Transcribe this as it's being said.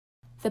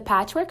The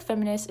Patchwork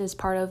Feminist is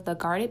part of the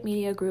Garnet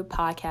Media Group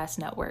podcast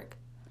network.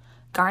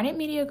 Garnet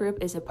Media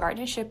Group is a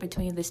partnership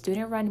between the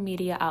student-run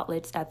media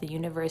outlets at the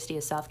University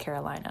of South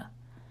Carolina.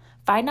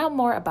 Find out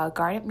more about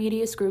Garnet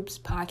Media Group's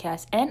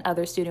podcast and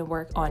other student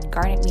work on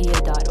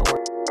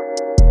garnetmedia.org.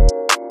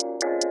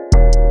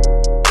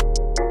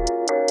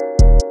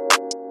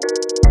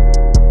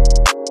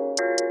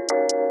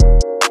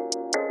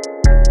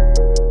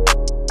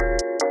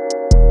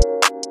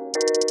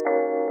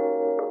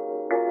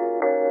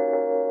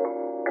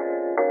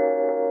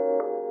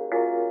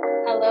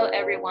 Hello,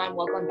 everyone.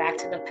 Welcome back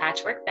to the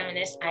Patchwork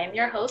Feminist. I am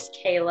your host,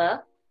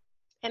 Kayla.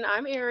 And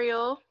I'm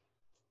Ariel.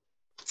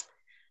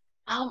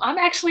 I'm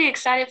actually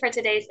excited for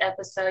today's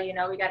episode. You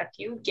know, we got a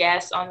few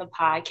guests on the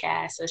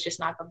podcast, so it's just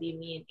not going to be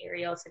me and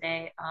Ariel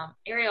today.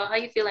 Ariel, how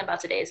you feeling about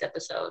today's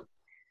episode?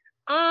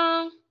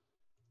 A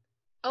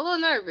little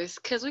nervous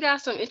because we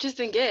got some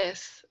interesting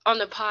guests on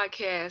the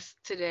podcast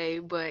today,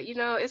 but you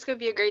know, it's going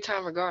to be a great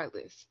time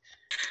regardless.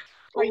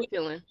 How are you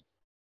feeling?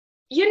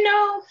 You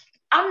know,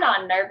 I'm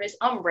not nervous.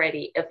 I'm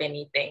ready, if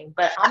anything,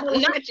 but I'm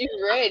not you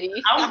ready.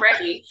 I'm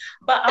ready,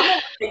 but I'm going to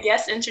let the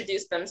guests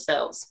introduce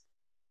themselves.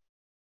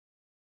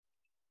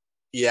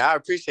 Yeah, I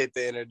appreciate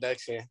the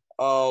introduction.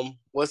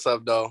 What's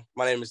up, though?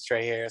 My name is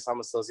Trey Harris.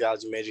 I'm a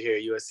sociology major here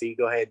at USC.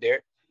 Go ahead,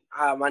 Derek.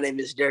 Hi, my name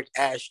is Derek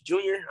Ash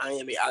Jr. I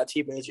am an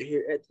IT major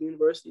here at the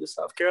University of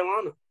South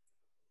Carolina.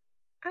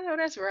 I know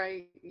that's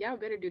right. Y'all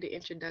better do the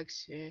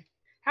introduction.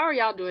 How are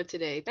y'all doing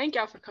today? Thank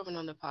y'all for coming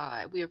on the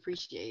pod. We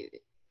appreciate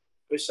it.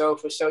 For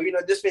sure. You know,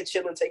 just been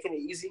chilling, taking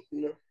it easy,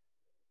 you know.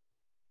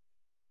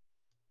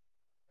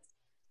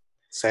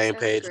 Same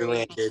page. Really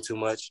ain't care too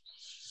much.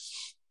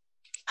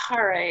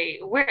 All right.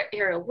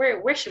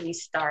 Where should we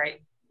start?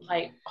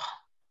 Like,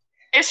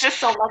 it's just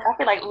so much. I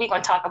feel like we're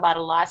going to talk about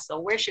a lot. So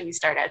where should we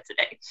start at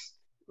today?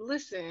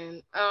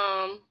 Listen,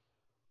 I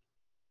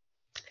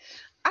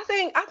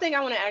think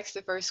I want to ask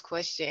the first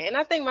question. And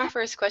I think my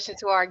first question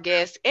to our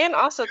guests and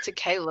also to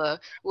Kayla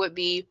would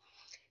be,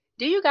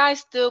 do you guys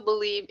still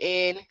believe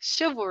in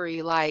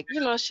chivalry? Like, you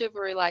know,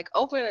 chivalry, like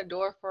opening a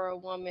door for a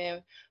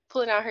woman,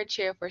 pulling out her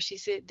chair before she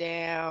sit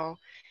down,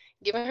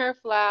 giving her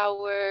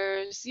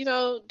flowers, you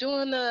know,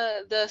 doing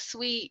the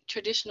sweet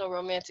traditional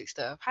romantic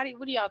stuff.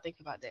 What do y'all think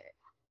about that?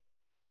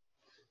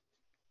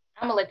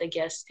 I'm gonna let the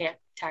guests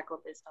tackle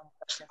this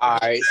question. All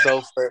right.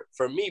 So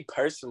for me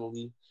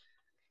personally,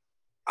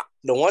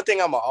 the one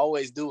thing I'm gonna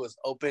always do is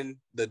open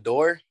the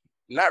door.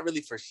 Not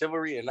really for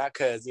chivalry, and not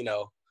because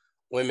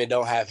women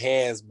don't have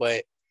hands,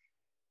 but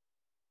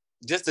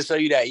just to show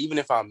you that even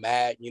if I'm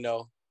mad, you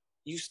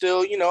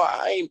still,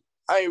 I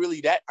ain't really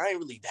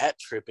that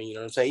tripping, you know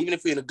what I'm saying? Even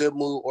if we're in a good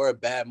mood or a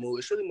bad mood,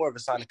 it's really more of a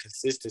sign of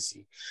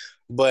consistency.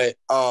 But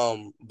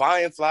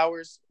buying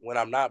flowers when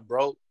I'm not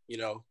broke,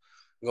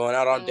 going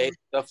out on dates,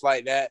 stuff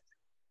like that,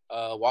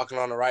 walking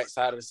on the right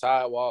side of the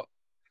sidewalk,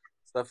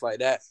 stuff like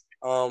that.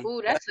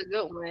 Ooh, that's a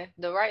good one.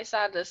 The right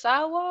side of the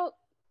sidewalk,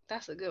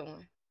 that's a good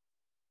one.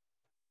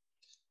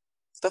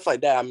 Stuff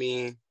like that. I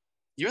mean,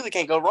 you really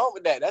can't go wrong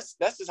with that. That's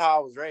just how I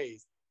was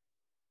raised.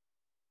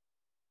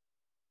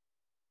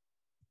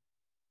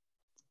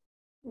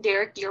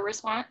 Derek, your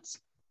response?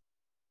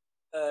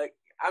 I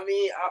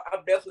mean,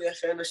 I'm definitely a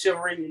fan of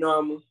chivalry. You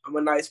know, I'm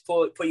a nice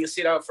pull your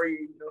seat out for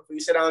you, for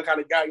you sit down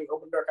kind of guy, you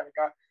open door kind of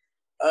guy.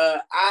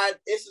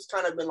 It's just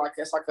kind of been like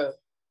it's like an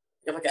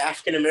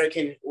African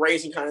American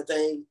raising kind of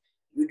thing.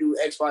 You do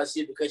X, Y,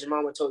 Z because your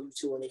mama told you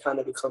to, and it kind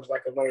of becomes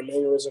like a learned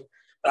mannerism.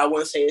 But I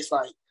wouldn't say it's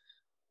like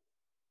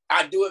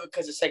I do it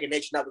because it's second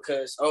nature, not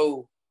because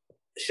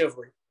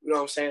chivalry. You know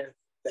what I'm saying?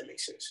 That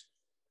makes sense.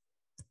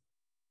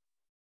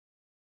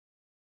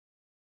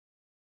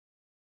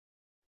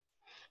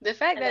 The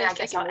fact that I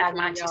guess I'll add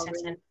my 2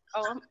 cents in.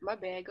 Oh, my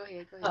bad. Go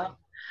ahead.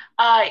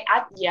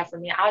 For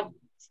me, I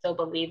still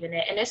believe in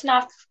it, and it's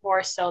not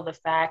for the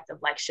fact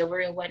of like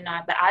chivalry and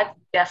whatnot, but I've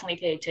definitely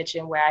paid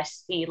attention where I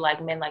see like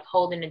men like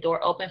holding the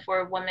door open for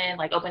a woman,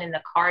 like opening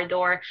the car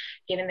door,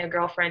 giving their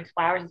girlfriends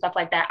flowers and stuff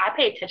like that. I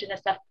pay attention to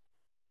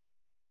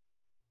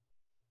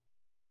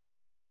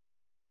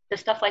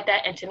stuff like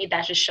that, and to me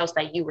that just shows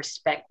that you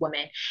respect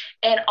women.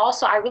 And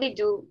also I really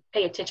do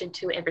pay attention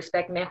to and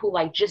respect men who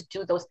like just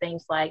do those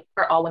things, like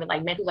for all women,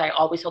 like men who like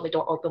always hold the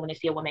door open when they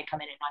see a woman come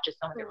in and not just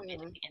some of their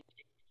romantic.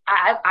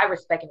 I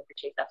respect and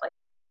appreciate stuff like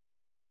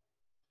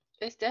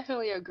that. It's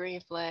definitely a green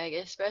flag,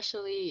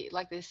 especially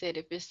like they said,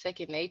 if it's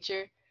second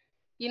nature,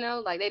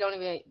 like they don't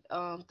even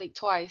think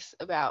twice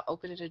about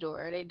opening the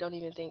door. They don't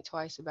even think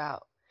twice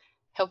about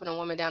helping a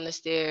woman down the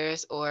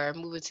stairs or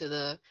moving to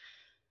the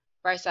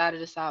right side of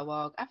the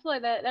sidewalk. I feel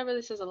like that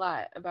really says a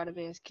lot about a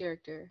man's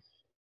character.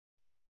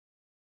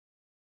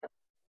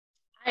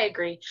 I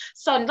agree.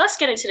 So let's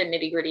get into the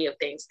nitty-gritty of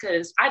things,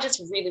 because I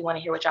just really want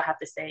to hear what y'all have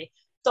to say.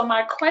 So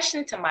my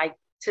question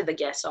to the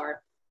guests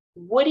are,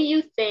 what do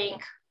you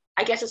think,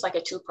 I guess it's like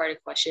a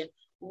two-parted question,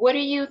 what do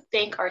you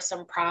think are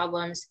some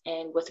problems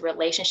with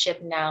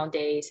relationship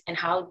nowadays, and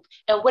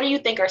what do you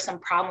think are some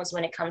problems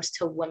when it comes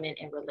to women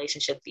in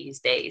relationship these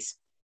days?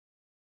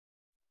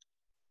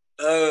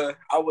 I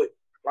would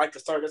like to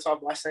start this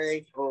off by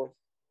saying,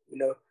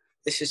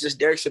 This is just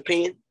Derek's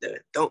opinion.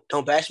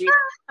 Don't bash me.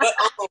 But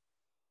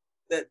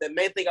the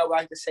main thing I would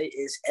like to say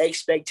is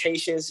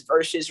expectations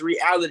versus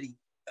reality.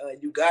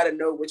 You gotta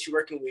know what you're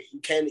working with. You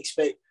can't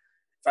expect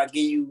if I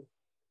give you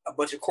a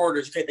bunch of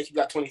quarters, you can't think you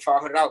got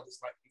 $2,500. Like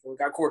you only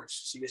got quarters,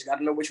 so you just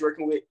gotta know what you're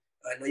working with.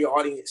 Know your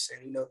audience,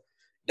 and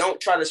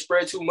don't try to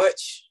spread too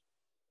much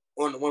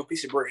on the one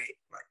piece of bread.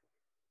 Like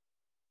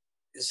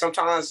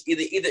sometimes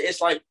either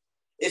it's like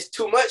it's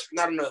too much,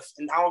 not enough,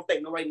 and I don't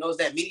think nobody knows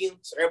that medium.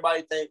 So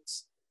everybody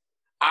thinks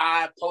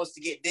I'm supposed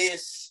to get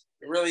this.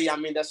 Really, I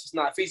mean that's just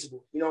not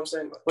feasible. You know what I'm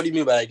saying? Like, what do you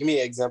mean by that? Give me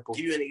an example.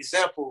 Give you an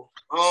example.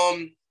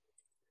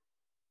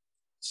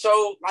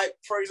 So like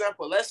for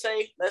example, let's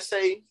say,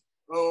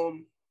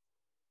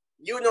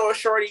 you know a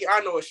shorty, I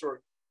know a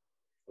shorty.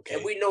 Okay.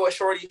 And we know a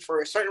shorty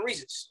for certain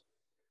reasons.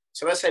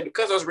 So let's say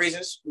because of those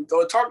reasons, we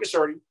go talk to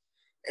shorty,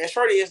 and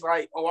shorty is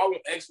like, oh, I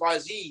want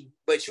XYZ.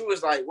 But you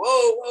was like,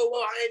 whoa,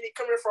 I ain't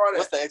coming for all that.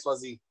 What's the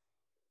XYZ?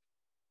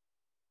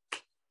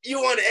 You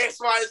want the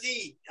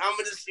XYZ. I'm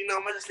gonna just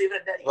leave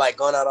it at that. Like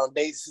going out on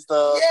dates and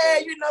stuff. Yeah,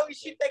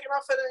 she taking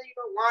off for the,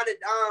 wine and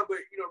dine, but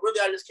really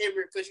I just came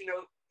here because,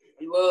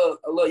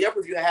 a little Yelp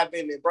review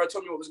happened and bro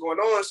told me what was going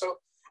on. So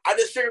I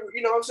just figured,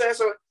 you know what I'm saying?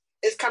 So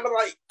it's kind of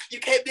like you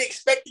can't be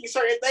expecting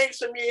certain things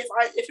from me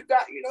if you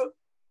got,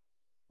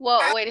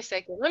 Well, wait a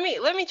second. Let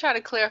me try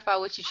to clarify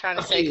what you're trying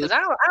to say, because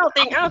I don't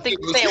think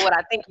you're saying what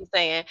I think you're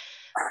saying.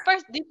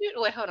 First,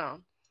 hold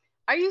on.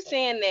 Are you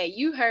saying that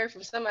you heard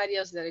from somebody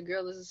else that a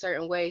girl is a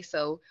certain way,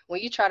 so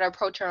when you try to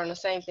approach her on the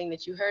same thing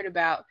that you heard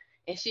about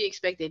and she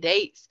expected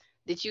dates,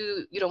 that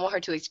you don't want her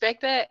to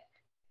expect that?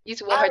 You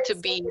want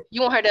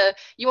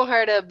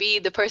her to be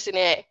the person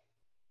that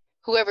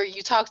whoever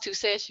you talked to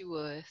said she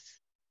was.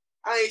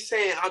 I ain't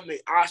saying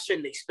I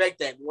shouldn't expect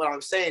that. But what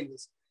I'm saying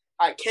is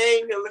I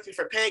came here looking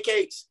for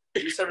pancakes.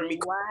 You serving me.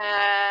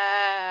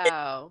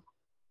 Wow.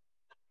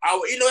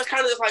 It's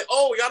kind of just like,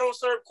 oh, y'all don't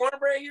serve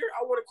cornbread here?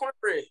 I want a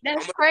cornbread.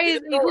 That's crazy.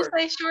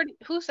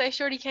 Who say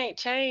shorty can't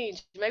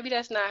change? Maybe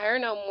that's not her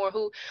no more.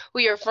 Who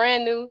your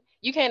friend knew?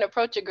 You can't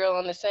approach a girl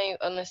on the same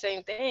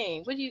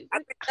thing. I think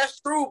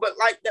that's true, but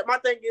my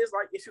thing is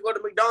like if you go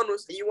to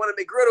McDonald's and you want a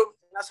McGriddle,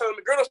 and I tell them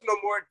McGriddles no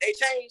more, they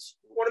change.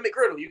 You want a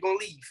McGriddle, you're gonna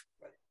leave.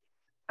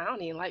 I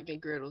don't even like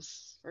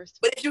McGriddles.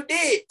 But if you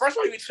did, first of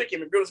all, you be tricking.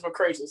 McGriddles are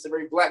crazy. It's a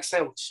very black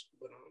sandwich.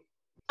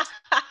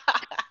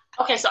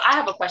 Okay, so I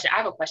have a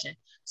question.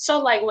 So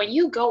like when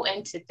you go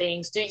into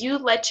things, do you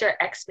let your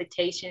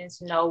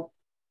expectations know?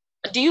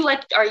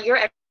 Are your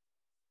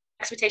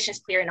expectations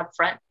clear and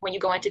upfront when you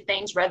go into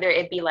things, whether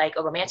it be like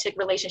a romantic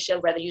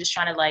relationship, whether you're just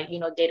trying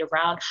to date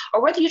around,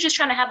 or whether you're just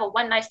trying to have a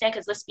one night stand?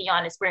 Because let's be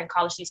honest, we're in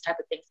college, these type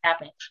of things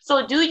happen.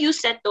 So do you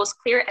set those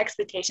clear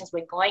expectations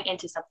when going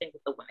into something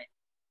with the women?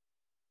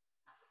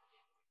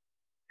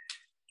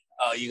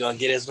 Oh, you gonna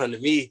get this one to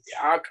me?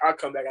 Yeah, I'll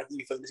come back after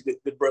you for this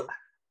good brother.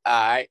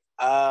 All right.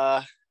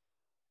 I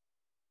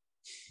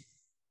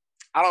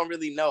don't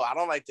really know. I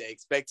don't like to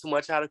expect too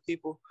much out of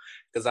people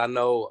because I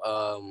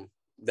know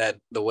that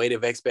the weight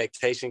of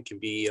expectation can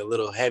be a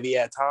little heavy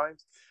at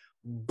times.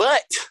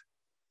 But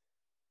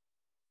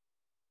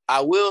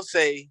I will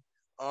say,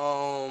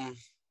 I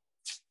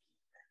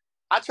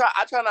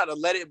try not to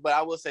let it, but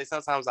I will say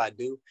sometimes I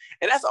do.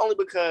 And that's only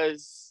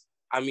because,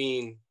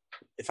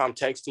 if I'm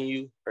texting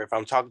you or if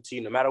I'm talking to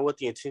you, no matter what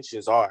the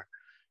intentions are,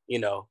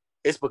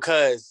 it's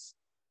because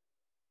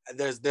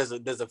there's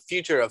a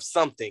future of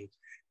something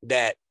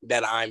that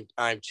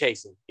I'm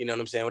chasing. You know what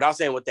I'm saying? Without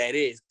saying what that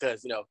is,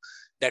 because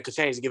that could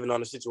change given on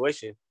the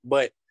situation.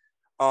 But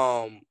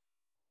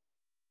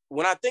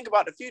when I think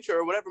about the future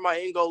or whatever my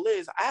end goal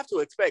is, I have to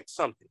expect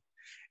something.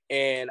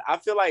 And I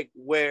feel like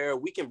where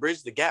we can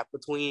bridge the gap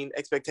between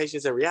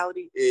expectations and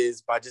reality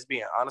is by just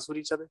being honest with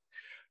each other.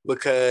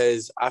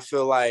 Because I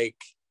feel like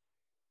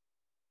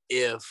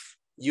if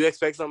you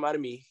expect something out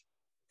of me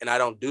and I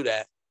don't do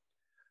that,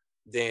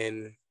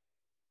 then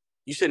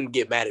you shouldn't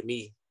get mad at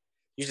me.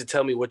 You should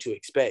tell me what you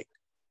expect.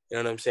 You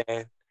know what I'm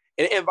saying?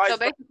 And vice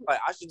versa.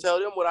 Like, I should tell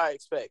them what I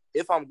expect.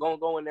 If I'm going to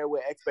go in there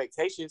with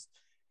expectations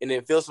and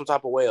then feel some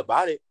type of way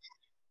about it.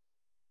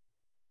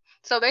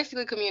 So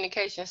basically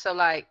communication. So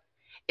like,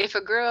 if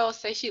a girl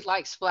say she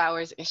likes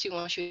flowers and she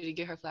wants you to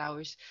get her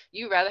flowers,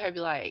 you rather her be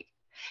like,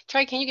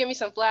 Trey, can you give me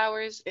some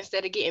flowers,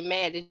 instead of getting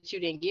mad that you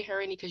didn't get her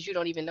any because you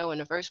don't even know in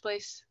the first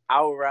place?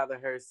 I would rather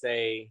her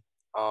say,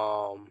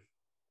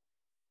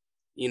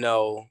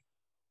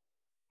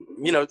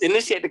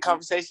 initiate the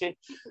conversation.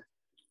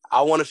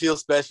 I want to feel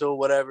special,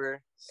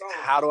 whatever.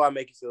 How do I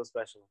make you feel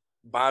special?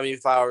 Buy me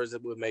flowers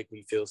that would make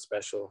me feel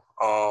special.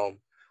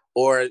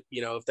 Or,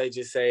 if they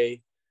just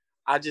say,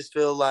 I just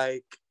feel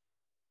like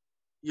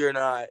you're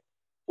not,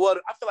 well,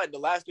 I feel like the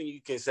last thing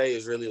you can say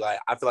is really like,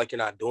 I feel like you're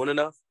not doing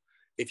enough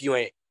if you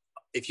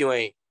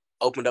ain't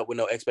opened up with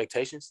no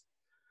expectations.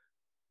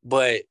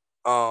 But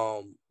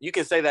you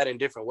can say that in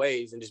different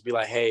ways and just be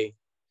like, hey,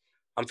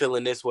 I'm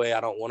feeling this way.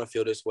 I don't want to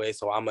feel this way.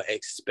 So I'm going to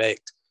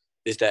expect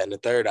this, that, and the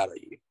third out of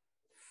you.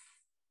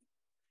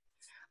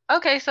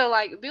 Okay, so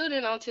like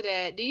building onto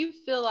that, do you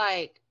feel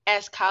like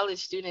as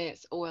college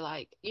students or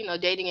like,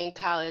 dating in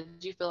college,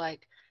 do you feel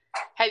like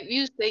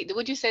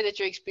Would you say that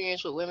your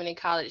experience with women in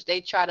college,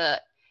 they try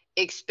to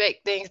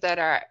expect things that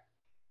are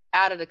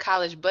out of the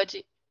college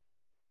budget?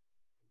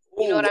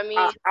 You know Ooh, what I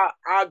mean?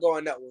 I'll go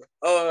on that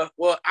one.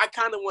 Well, I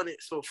kind of wanted.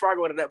 So before I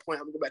go to that point,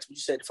 I'm gonna go back to what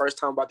you said the first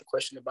time about the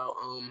question about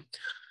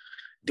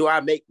do I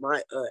make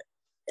my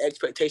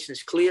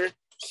expectations clear?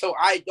 So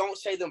I don't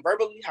say them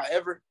verbally.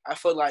 However, I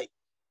feel like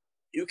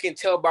you can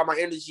tell by my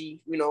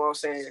energy, you know what I'm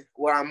saying,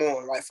 what I'm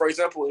on. Like, for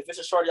example, if it's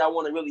a shorty I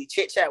want to really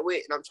chit-chat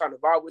with and I'm trying to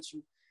vibe with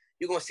you,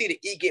 you're going to see the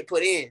E get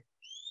put in.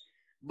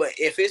 But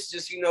if it's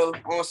just,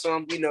 on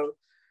some,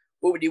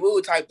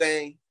 woody-woo type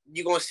thing,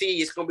 you're going to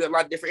see it's going to be a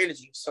lot of different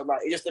energy. So,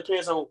 like, it just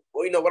depends on,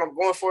 what I'm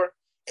going for.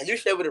 And you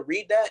should be able to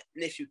read that.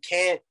 And if you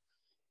can't,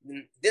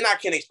 then I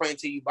can explain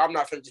to you. But I'm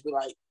not going to just be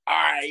like, all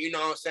right, you know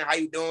what I'm saying, how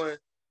you doing?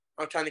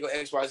 I'm trying to go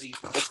X, Y, Z.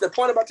 But to the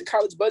point about the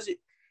college budget,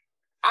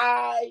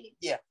 I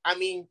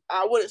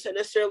wouldn't say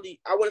necessarily,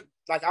 I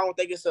don't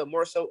think it's a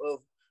more so of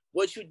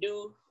what you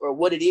do or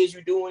what it is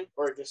you're doing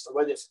or just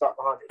whether it's thought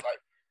behind it. Like,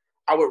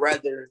 I would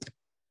rather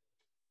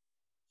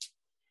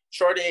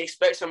shorty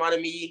expect some out of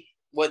me,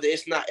 whether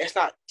it's not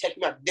taking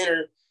me out to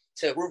dinner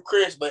to Ruth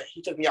Chris, but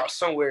he took me out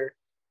somewhere.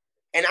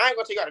 And I ain't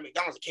gonna take you out to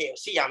McDonald's or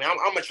KFC. I mean, I'm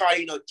gonna try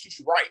to, teach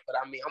you right, but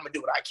I mean, I'm gonna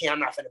do what I can. I'm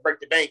not gonna break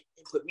the bank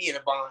and put me in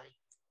a bind.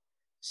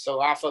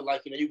 So I feel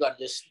like, you gotta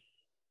just,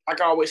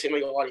 like I always say to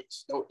your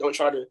audience, don't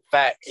try to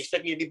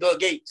expect me to be Bill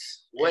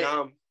Gates.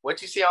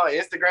 What you see on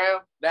Instagram,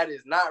 that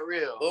is not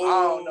real. Ooh.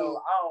 I don't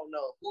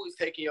know who's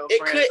taking your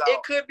friends out.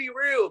 It could be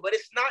real, but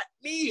it's not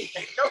me.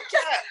 No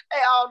cap. Hey,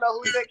 I don't know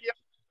who's taking your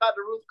friends out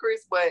to Ruth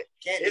Chris, but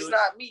it's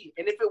not me.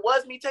 And if it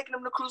was me taking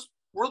them to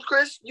Ruth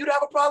Chris, you'd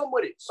have a problem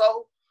with it.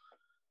 So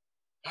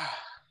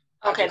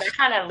okay, that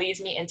kind of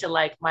leads me into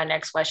like my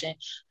next question.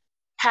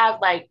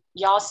 Have like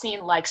y'all seen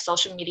like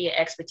social media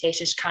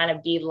expectations kind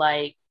of be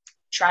like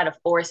try to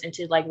force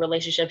into like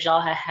relationships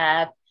y'all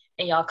have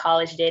in y'all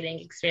college dating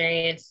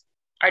experience?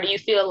 Or do you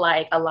feel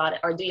like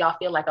do y'all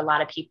feel like a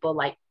lot of people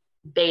like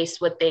base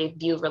what they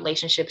view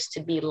relationships to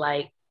be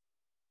like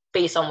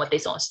based on what they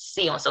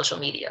see on social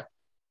media?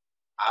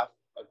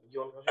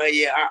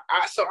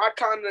 So I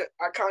kind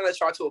of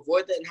try to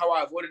avoid that, and how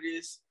I avoid it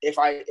is if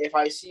I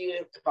see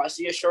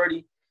a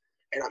shorty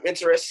and I'm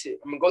interested,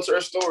 I'm gonna go to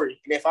her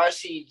story, and if I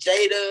see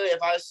Jada,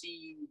 if I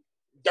see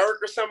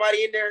Dirk or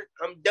somebody in there,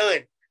 I'm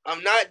done.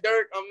 I'm not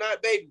Dirk. I'm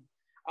not Baby.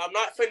 I'm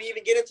not finna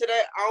even get into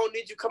that. I don't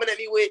need you coming at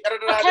me with.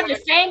 Can the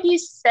same be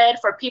said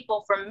for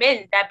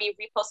men that be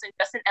reposting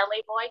Justin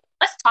LA Boy?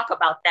 Let's talk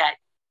about that.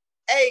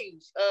 Hey,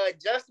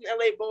 Justin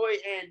LA Boy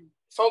and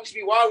Folks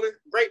Be Wildin',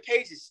 great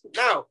pages.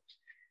 Now,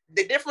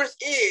 the difference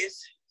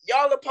is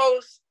y'all will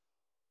post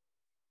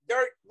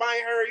Dirk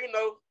buying her,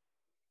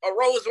 a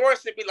Rolls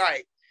Royce and be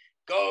like,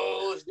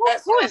 goes.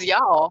 Who is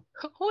y'all?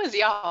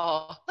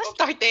 Let's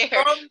start there.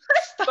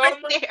 Let's start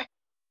there.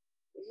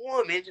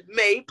 Woman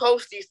may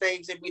post these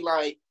things and be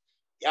like,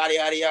 yada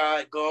yada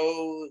yada,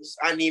 goes,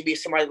 I need to be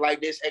somebody like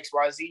this,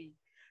 XYZ.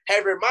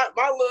 However, my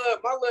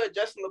love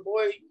Justin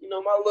LaBoy,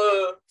 my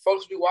love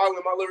Folks Be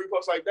Wildin', my love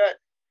reposts like that.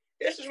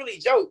 This is really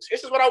jokes.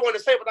 This is what I want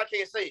to say, but I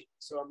can't say it.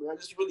 So I mean, I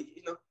just really,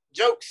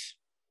 jokes,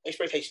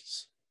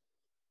 expectations.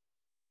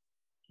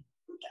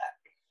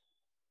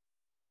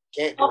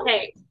 Can't do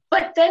okay,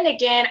 but then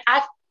again,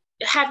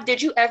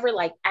 did you ever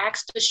like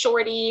ask the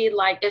shorty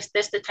like is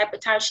this the type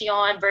of time she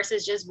on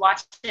versus just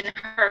watching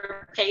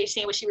her page,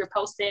 seeing what she was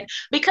posting?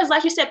 Because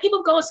like you said,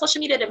 people go on social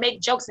media to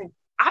make jokes, and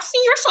I've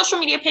seen your social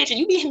media page and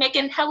you be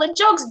making hella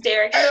jokes,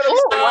 Derek. Especially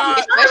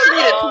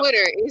the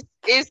Twitter.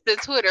 It's the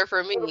Twitter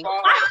for me.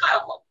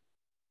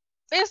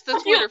 It's the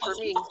Twitter for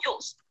me.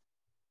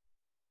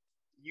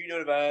 You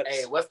know the vibes.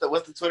 Hey, what's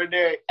the Twitter,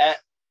 Derek? At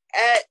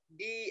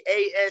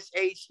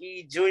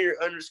DASHE Junior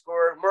 _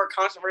 more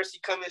controversy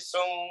coming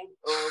soon.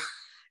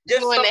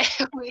 Just doing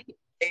that.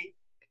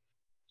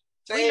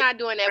 We're not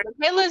doing that, but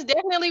Kayla's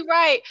definitely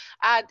right.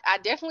 I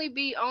definitely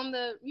be on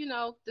the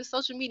the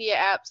social media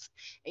apps,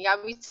 and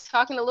y'all be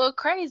talking a little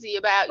crazy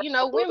about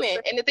women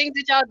and the things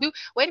that y'all do.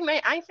 Wait a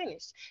minute, I ain't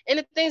finished. And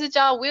the things that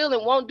y'all will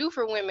and won't do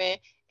for women,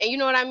 and you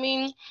know what I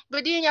mean.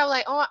 But then y'all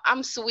like, oh,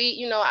 I'm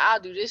sweet, I'll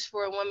do this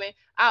for a woman.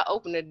 I'll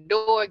open the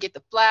door, get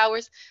the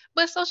flowers.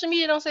 But social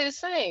media don't say the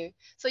same.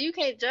 So you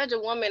can't judge a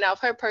woman off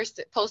her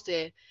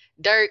posted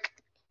Dirk,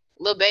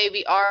 Lil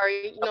Baby,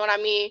 Ari, you know what I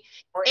mean?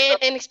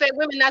 And expect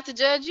women not to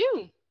judge you.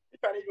 You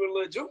trying to do a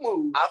little juke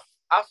move.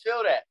 I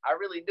feel that. I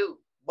really do.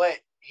 But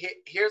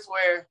here's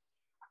where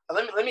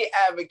let me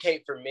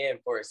advocate for men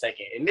for a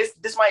second. And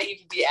this might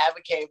even be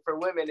advocating for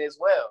women as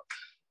well.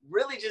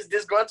 Really just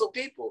disgruntled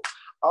people.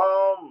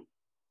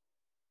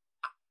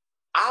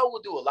 I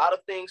will do a lot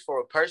of things for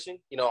a person,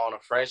 on a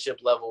friendship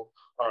level,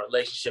 on a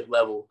relationship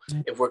level,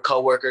 if we're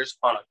coworkers,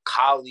 on a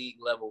colleague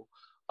level,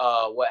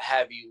 what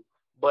have you.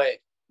 But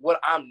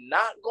what I'm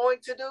not going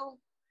to do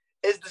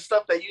is the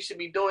stuff that you should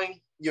be doing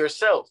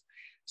yourself.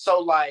 So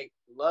like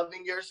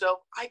loving yourself,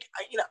 I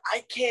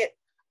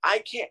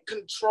can't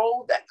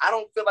control that. I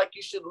don't feel like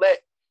you should let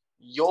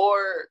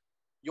your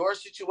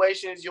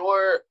situations,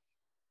 your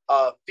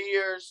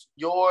fears,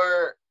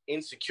 your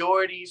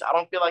insecurities, I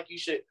don't feel like you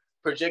should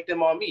project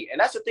them on me. And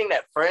that's the thing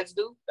that friends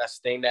do. That's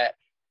the thing that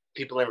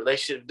people in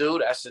relationships do.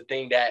 That's the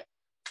thing that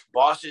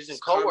bosses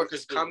and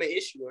coworkers do. Common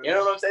issue. You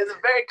know what I'm saying? It's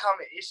a very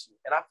common issue.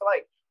 And I feel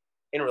like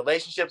in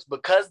relationships,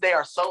 because they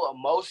are so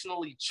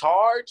emotionally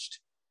charged,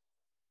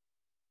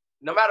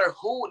 no matter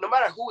who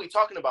we're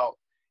talking about,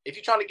 if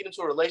you're trying to get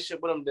into a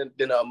relationship with them,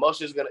 then the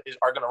emotions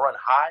are gonna run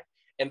high,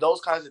 and those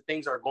kinds of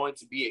things are going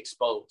to be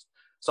exposed.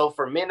 So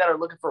for men that are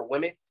looking for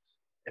women,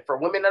 and for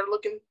women that are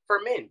looking for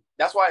men,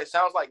 that's why it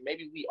sounds like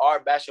maybe we are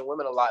bashing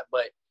women a lot.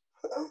 But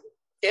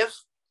if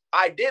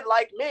I did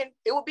like men,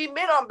 it would be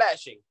men I'm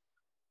bashing.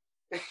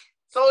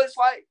 So it's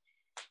like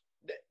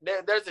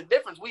there's a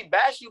difference. We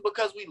bash you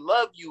because we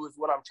love you, is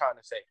what I'm trying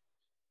to say.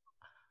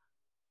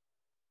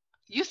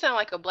 You sound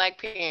like a black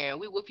parent.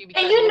 We whoop you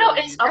because And you know, we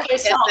it's love you.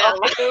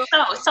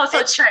 okay.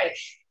 So Trey,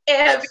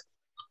 if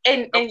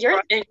in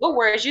your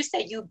words, you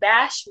say you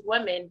bash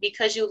women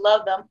because you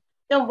love them,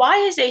 then why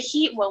is it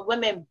heat when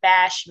women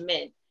bash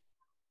men?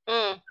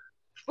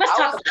 Let's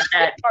talk about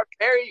that. Are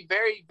very,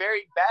 very,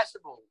 very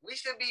bashable. We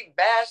should be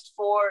bashed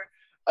for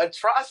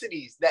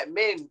atrocities that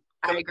men.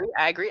 I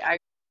agree.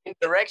 In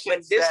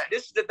directions. But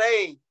this is the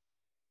thing.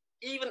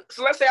 Even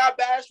so, let's say I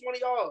bash one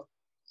of y'all.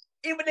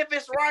 Even if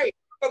it's right,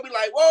 I'm gonna be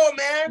like, "Whoa,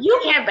 man! You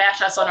can't bash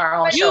us on our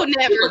own show. You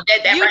never. You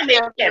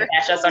can't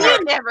bash us on our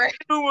own. Never.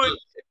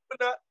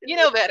 You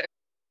know better.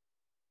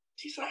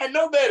 She said, "I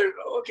know better."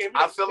 Okay.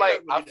 I feel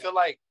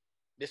like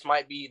this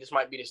might be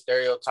the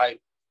stereotype,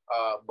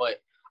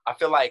 but I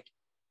feel like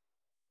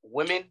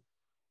women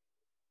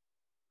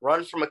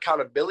run from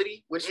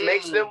accountability, which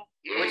makes them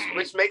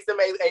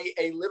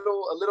a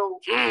little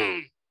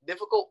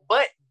difficult.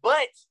 But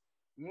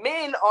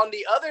men, on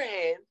the other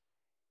hand,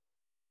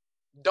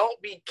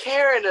 don't be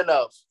caring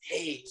enough.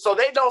 Hey, so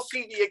they don't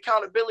see the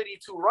accountability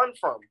to run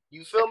from.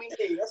 You feel me?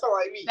 Hey, that's all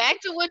I mean.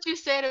 Back to what you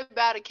said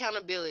about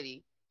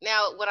accountability.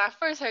 Now, when I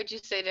first heard you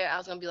say that, I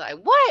was gonna be like,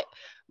 "What?"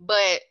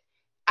 But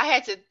I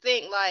had to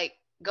think, like,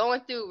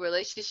 going through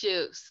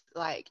relationships,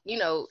 like, you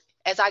know,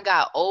 as I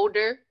got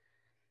older,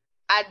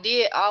 I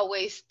did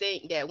always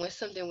think that when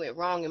something went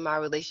wrong in my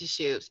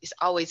relationships, it's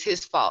always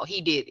his fault.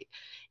 He did it.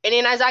 And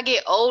then as I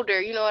get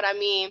older, you know what I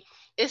mean?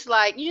 It's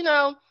like, you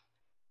know,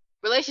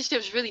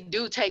 relationships really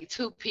do take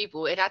two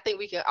people. And I think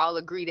we can all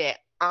agree that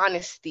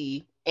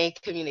honesty and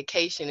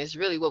communication is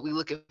really what we're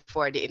looking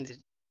for at the end of the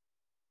day.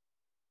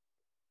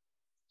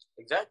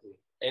 Exactly.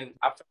 And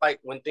I feel like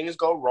when things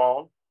go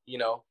wrong, you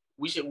know,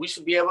 we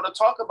should be able to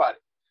talk about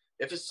it.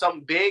 If it's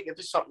something big, if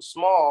it's something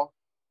small,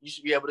 you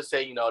should be able to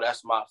say, you know,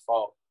 that's my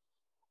fault.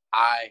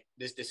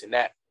 This and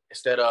that,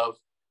 instead of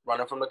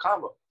running from the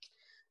combo.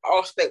 I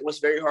also think what's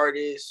very hard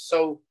is,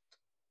 so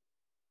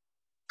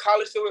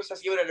college students,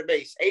 let's give it at the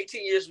base,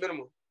 18 years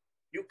minimum.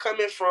 You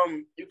coming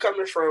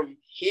from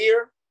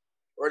here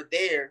or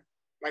there.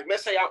 Like,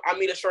 let's say I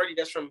meet a shorty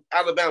that's from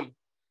Alabama.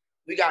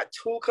 We got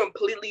two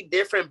completely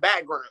different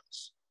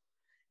backgrounds.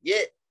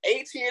 Yet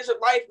 18 years of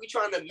life, we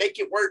trying to make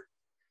it work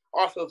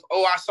off of,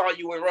 oh, I saw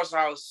you in Russell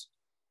House.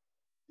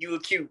 You were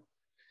cute.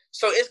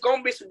 So it's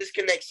gonna be some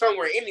disconnect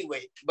somewhere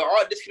anyway. But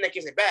all disconnect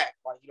isn't bad.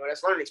 Like, you know,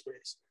 that's learning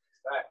experience.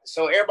 Right.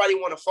 So everybody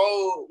want to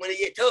fold when it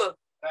get tough.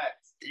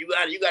 Facts. You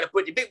gotta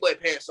put your big boy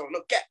pants on.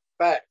 No cap.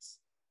 Facts.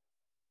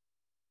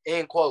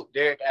 End quote.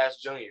 Derek Ash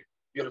Jr.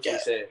 Beautifully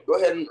said. Go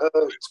ahead and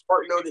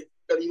spark note it.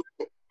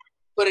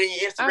 Put it in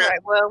your Instagram. All right.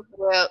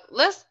 Well,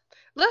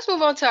 let's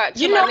move on to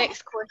my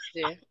next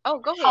question. Oh,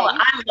 go ahead.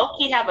 I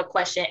low-key have a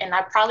question, and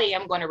I probably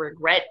am going to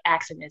regret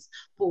asking this.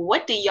 But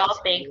what do y'all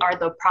think are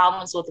the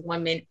problems with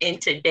women in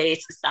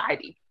today's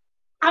society?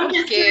 I'm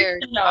just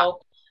scared to know.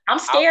 I'm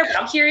scared,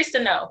 but I'm curious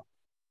to know.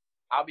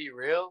 I'll be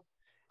real.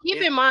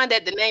 Keep in mind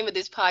that the name of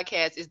this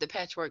podcast is The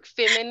Patchwork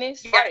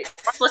Feminist. Right.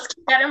 Let's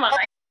keep that in mind.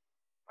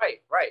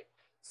 Right.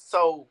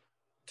 So,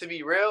 to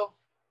be real,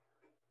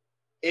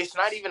 it's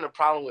not even a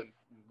problem with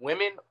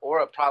women or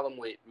a problem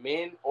with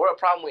men or a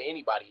problem with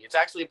anybody. It's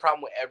actually a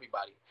problem with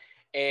everybody.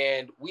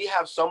 And we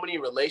have so many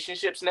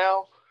relationships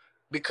now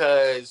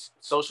because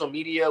social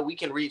media, we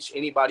can reach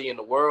anybody in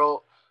the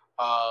world.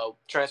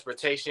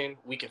 Transportation,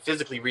 we can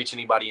physically reach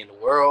anybody in the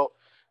world.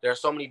 There are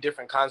so many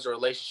different kinds of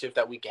relationships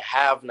that we can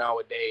have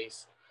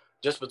nowadays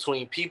just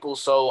between people.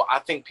 So I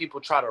think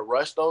people try to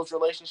rush those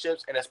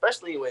relationships. And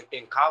especially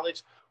in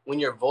college, when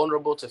you're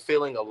vulnerable to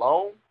feeling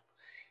alone,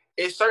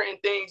 it's certain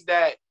things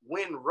that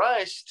when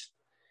rushed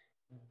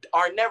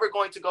are never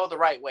going to go the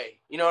right way.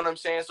 You know what I'm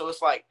saying? So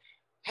it's like,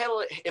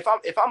 handle it.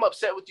 If I'm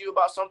upset with you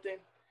about something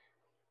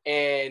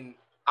and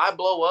I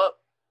blow up,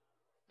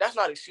 that's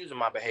not excusing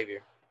my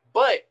behavior.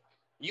 But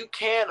you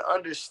can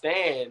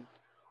understand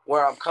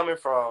where I'm coming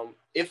from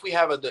if we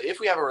have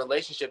a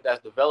relationship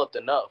that's developed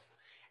enough.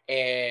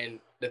 And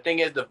the thing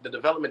is, the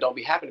development don't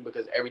be happening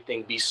because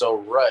everything be so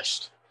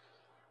rushed.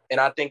 And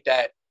I think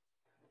that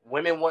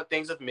women want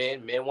things of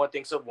men want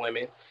things of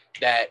women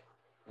that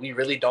we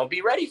really don't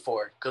be ready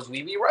for because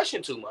we be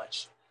rushing too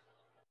much.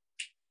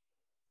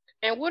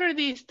 And what are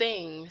these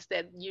things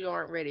that you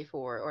aren't ready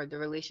for or the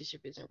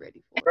relationship isn't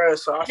ready for? Bro,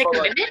 so I feel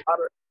like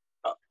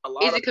a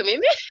lot is it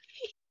commitment?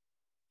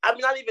 I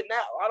mean, not even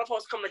that. A lot of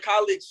folks come to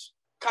college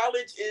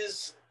college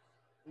is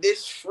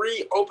this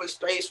free open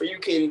space where you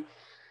can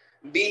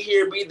be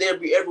here, be there,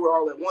 be everywhere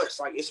all at once.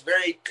 Like it's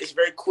very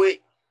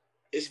quick.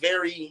 It's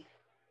very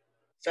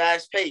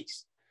fast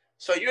paced.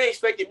 So you ain't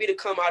expecting me to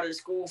come out of the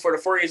school for the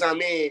 4 years I'm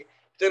in,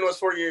 within those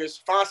 4 years,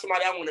 find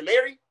somebody I want to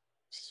marry.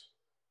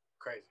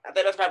 Crazy. I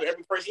think that's probably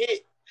every first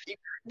hit.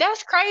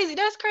 That's crazy.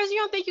 That's crazy. You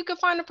don't think you could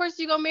find the person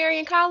you're gonna marry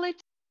in college?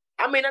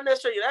 I mean, not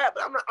necessarily that,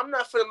 but I'm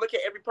not finna look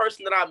at every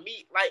person that I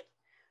meet. Like,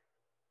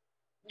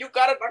 you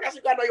gotta, like I said,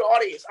 you gotta know your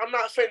audience. I'm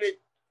not finna,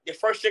 the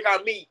first chick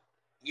I meet,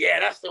 yeah,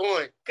 that's the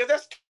one. Cause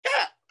that's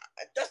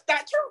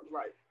not true.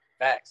 Like,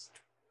 Facts.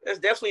 That's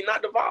definitely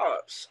not the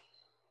vibes.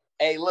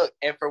 Hey, look,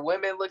 and for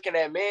women looking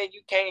at men,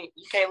 you can't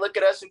look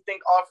at us and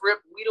think off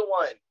rip, we the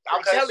one.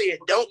 I'm telling you,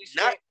 don't,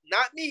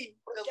 not me.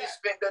 Because we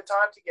spent good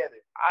time together.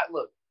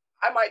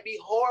 I might be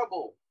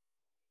horrible.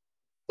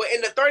 But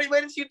in the 30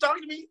 minutes you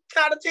talking to me,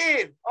 10 out of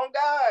 10. On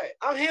God.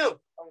 I'm him.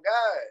 On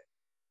God.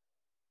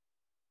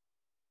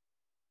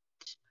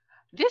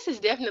 This is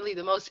definitely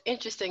the most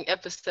interesting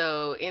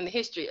episode in the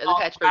history of the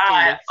Patchwork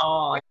Kingdom.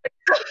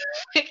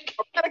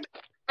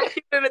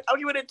 I'm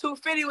giving it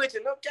 250 with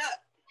you, no cap.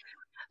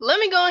 Let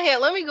me go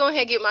ahead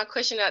and get my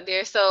question out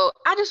there. So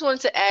I just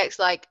wanted to ask,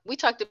 like, we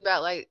talked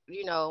about, like,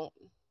 you know,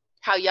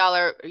 how y'all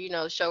are, you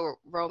know, show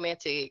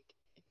romantic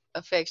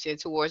affection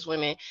towards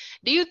women.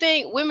 Do you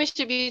think women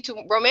should be too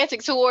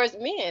romantic towards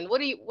men?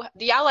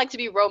 Do y'all like to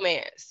be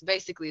romanced?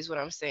 Basically, is what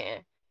I'm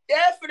saying.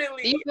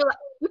 Definitely. Do you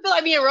feel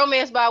like being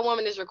romanced by a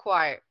woman is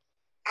required?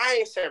 I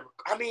ain't saying.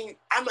 I mean,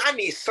 I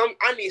need some.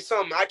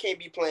 I can't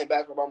be playing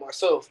basketball by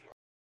myself.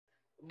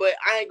 But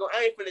I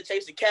ain't finna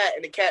chase the cat,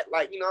 and the cat,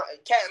 like, you know,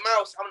 cat and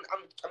mouse.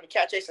 I'm the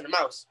cat chasing the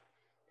mouse,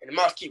 and the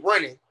mouse keep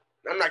running.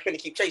 I'm not gonna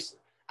keep chasing.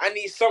 I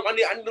need a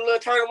little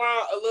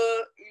turnaround,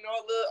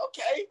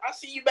 okay, I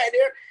see you back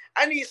there.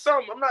 I need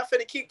something. I'm not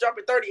finna keep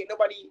dropping 30 and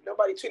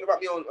nobody tweeting about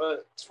me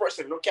on Sports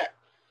Center, no cap.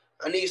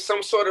 I need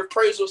some sort of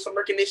appraisal, some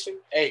recognition.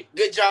 Hey,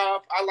 good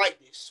job. I like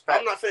this. Right.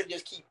 I'm not finna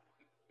just keep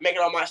making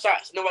all my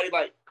shots. Nobody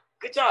like,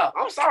 good job.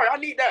 I'm sorry, I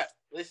need that.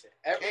 Listen,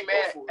 every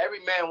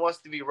man wants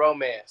to be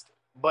romanced,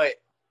 but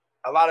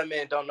a lot of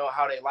men don't know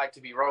how they like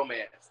to be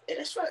romanced. It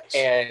is facts.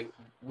 And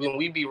when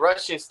we be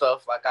rushing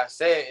stuff, like I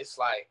said, it's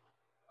like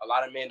a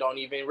lot of men don't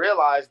even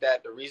realize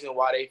that the reason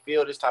why they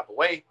feel this type of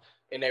way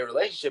in their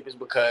relationship is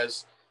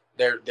because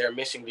they're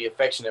missing the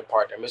affectionate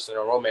part, they're missing the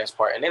romance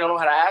part, and they don't know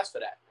how to ask for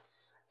that.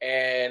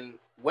 And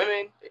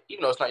women,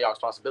 even though it's not your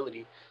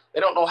responsibility,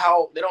 they don't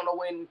know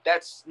when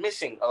that's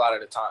missing a lot of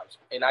the times.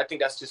 And I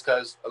think that's just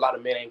because a lot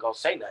of men ain't gonna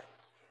say nothing.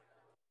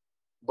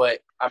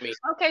 But I mean,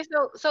 okay,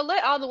 so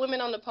let all the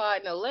women on the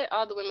pod know. Let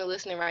all the women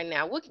listening right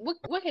now. What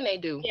can they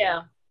do?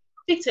 Yeah,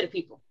 speak to the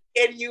people.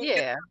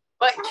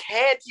 What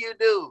can't you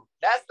do?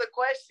 That's the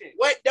question.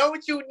 What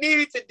don't you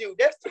need to do?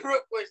 That's the real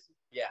question.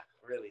 Yeah,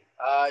 really.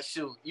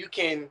 Shoot, you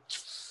can.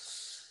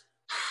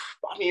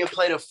 I mean,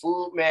 play the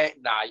food, man.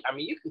 Nah, I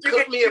mean, you can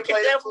cook me and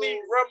play the food.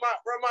 Rub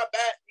my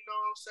back. You know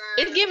what I'm saying?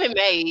 It's giving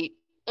maid.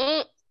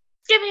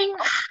 It's giving.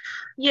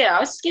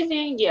 Yeah, it's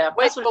giving. Yeah.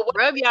 Wait, but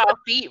rub y'all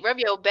feet, rub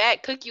your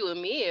back, cook you a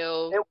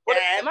meal.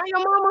 Am I your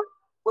mama?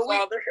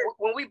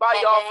 When we buy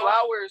y'all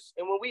flowers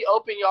and when we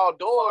open y'all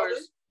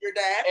doors, your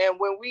dad. And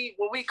when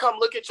we come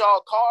look at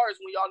y'all cars,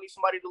 when y'all need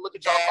somebody to look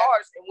at y'all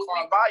cars, and when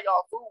we buy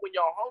y'all food when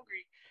y'all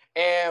hungry,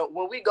 and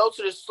when we go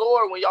to the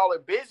store when y'all are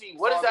busy,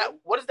 what does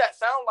that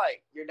sound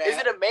like? Your dad. Is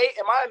it a maid?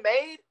 Am I a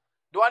maid?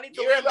 Do I need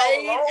to? You're a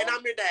maid, and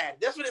I'm your dad.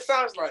 That's what it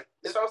sounds like.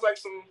 It sounds like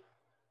some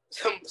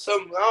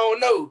I don't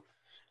know.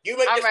 You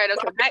make all right.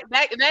 Okay.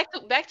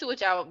 Back to what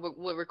y'all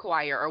would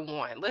require or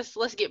want.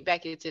 Let's get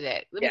back into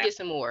that. Let me get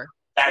some more.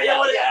 Yeah,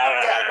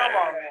 come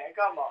on, man.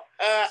 Come on.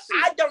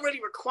 I don't really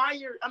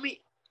require. I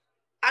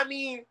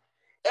mean,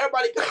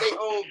 everybody got their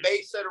own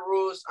base set of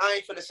rules. I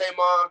ain't finna say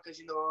mine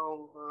because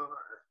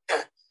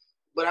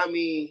but I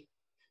mean,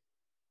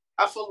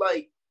 I feel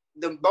like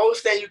the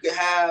most thing you can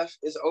have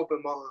is an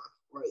open mind.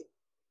 Right?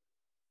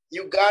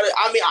 You gotta.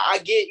 I mean, I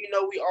get.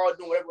 We all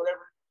doing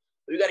whatever.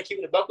 But you gotta keep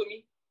it a buck with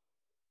me.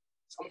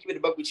 So I'm gonna keep it a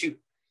buck with you.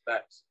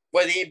 Facts.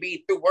 Whether it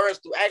be through words,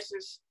 through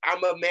actions.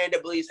 I'm a man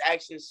that believes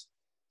actions.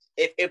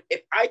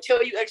 If I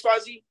tell you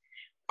XYZ,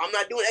 I'm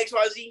not doing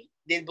XYZ,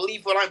 then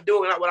believe what I'm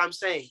doing, not what I'm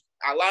saying.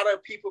 A lot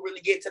of people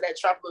really get into that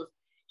trap of,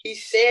 he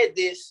said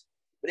this,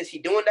 but is he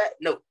doing that?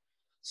 No.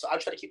 So I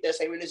try to keep that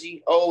same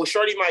energy. Oh,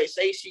 Shorty might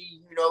say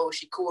she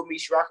cool with me,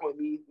 she rocking with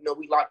me,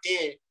 we locked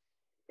in.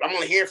 But I'm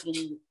gonna hear from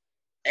you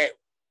at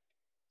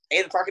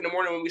 8 o'clock in the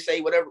morning when we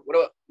say whatever, what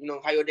up,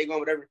 how your day going,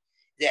 whatever.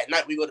 That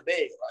night we go to bed.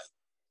 Like,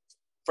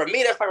 for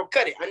me, that's like, I'll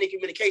cut it. I need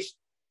communication.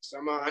 So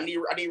I need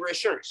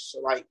reassurance.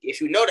 So like,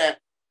 if you know that,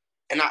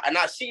 and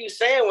I see you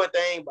saying one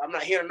thing, but I'm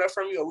not hearing enough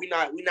from you, or we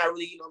not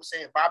really,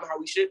 vibing how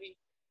we should be,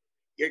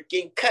 you're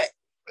getting cut.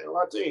 I ain't gonna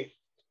lie to you.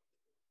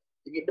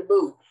 You get the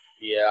boot.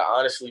 Yeah,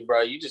 honestly,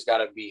 bro, you just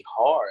gotta be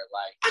hard.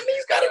 Like,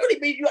 you gotta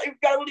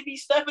really be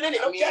stepping in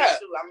it. If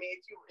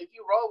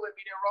you roll with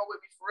me, then roll with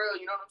me for real.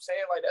 You know what I'm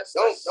saying? Like,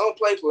 don't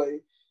play.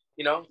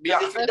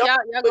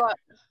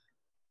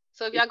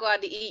 So if y'all go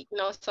out to eat,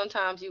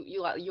 sometimes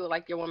you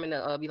like your woman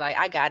to be like,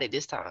 I got it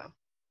this time.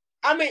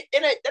 I mean,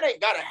 that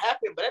ain't gotta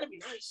happen, but that'd be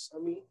nice. I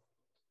mean,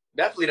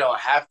 definitely don't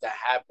have to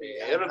happen.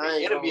 Yeah,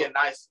 It'll be a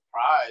nice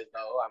surprise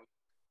though.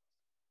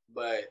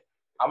 But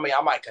I mean,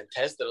 I might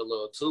contest it a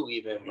little too,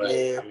 even. But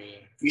Yeah. I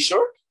mean, you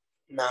sure?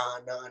 Nah.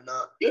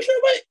 You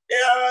sure? But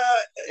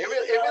it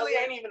really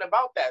ain't even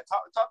about that.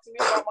 Talk to me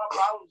about my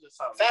problems or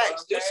something.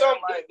 Facts. You know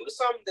do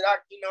something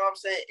that you know what I'm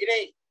saying.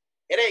 It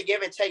ain't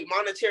give and take.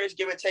 Monetary is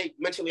give and take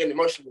mentally and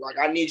emotionally. Like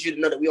I need you to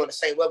know that we on the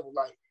same level.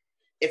 Like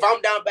if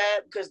I'm down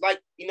bad, because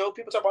like you know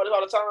people talk about this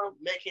all the time,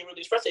 men can't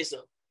really express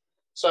themselves.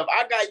 So if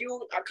I got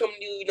you, I come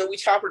to you. You know we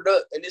chop it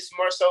up, and this is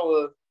more so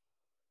of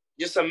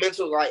just a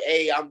mental like,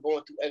 hey, I'm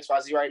going through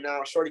XYZ right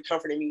now. Shorty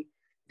comforting me.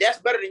 That's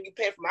better than you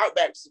paying from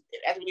Outback.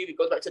 After we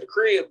goes back to the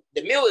crib,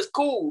 the meal is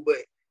cool, but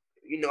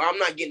you know I'm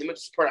not getting the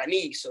mental support I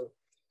need. So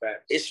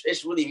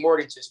it's really more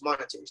than just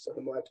monetary stuff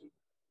in my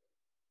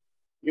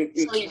opinion.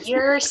 So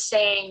you're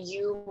saying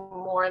you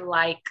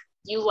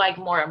like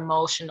more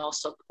emotional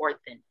support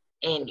than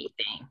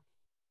anything.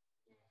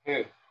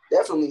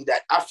 Definitely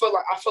that. I feel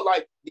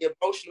like the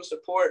emotional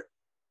support.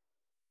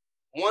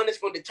 One is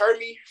going to deter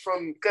me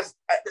from because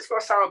it's going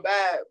to sound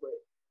bad, but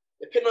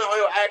depending on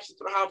your actions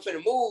and how I'm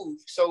finna move,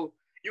 so.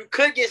 You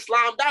could get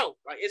slimed out.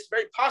 Like, it's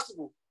very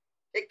possible.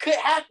 It could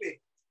happen.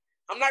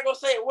 I'm not going to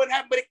say it wouldn't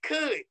happen, but it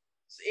could.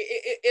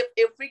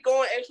 If we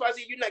go on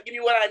XYZ, you're not giving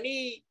me what I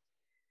need.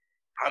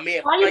 I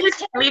mean, why you just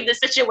can't leave the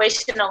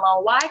situation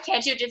alone? Why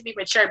can't you just be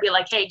mature and be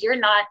like, hey, you're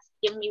not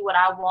giving me what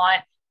I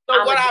want.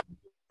 So what I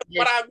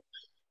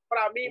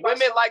mean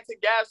women like to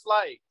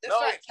gaslight. That's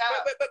right.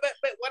 But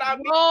what I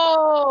mean.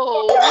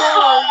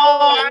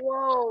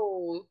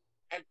 Whoa.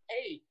 And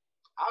hey,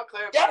 I'll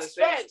clarify that's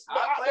facts.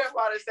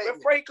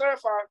 Before you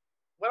clarify,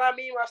 what I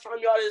mean when I'm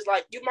telling y'all is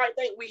like you might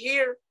think we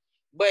here,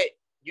 but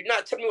you're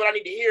not telling me what I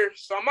need to hear,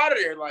 so I'm out of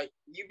there. Like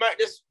you might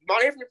just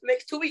not hear from me for the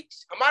next 2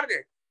 weeks. I'm out of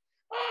there.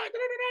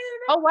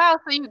 Oh wow,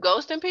 so you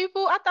ghosting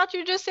people? I thought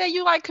you just said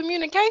you like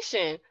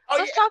communication.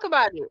 Let's talk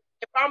about it.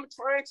 If I'm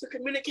trying to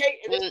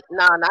communicate,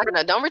 no,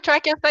 don't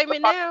retract your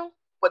statement now.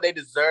 What they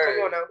deserve.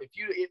 Come on now.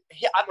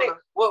 I think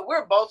what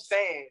we're both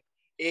saying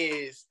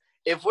is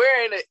if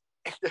we're in a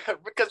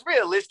because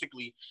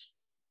realistically,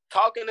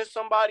 talking to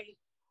somebody,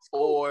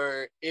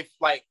 or if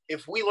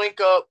we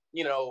link up,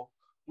 you know,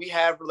 we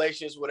have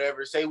relations,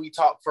 whatever. Say we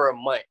talk for a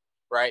month,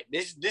 right?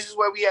 This is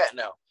where we at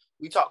now.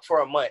 We talk for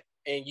a month,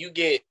 and you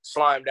get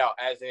slimed out,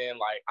 as in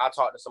like I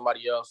talk to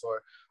somebody else,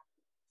 or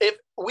if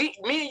me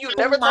and you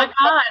never. Oh my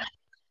God!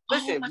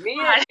 Listen, me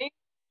and you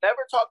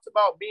never talked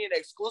about being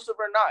exclusive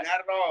or not.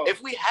 Not at all.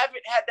 If we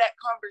haven't had that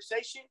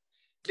conversation,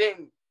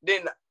 then.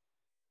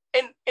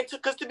 And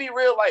because to be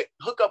real, like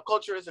hookup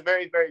culture is a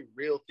very, very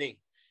real thing.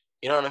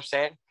 You know what I'm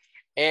saying?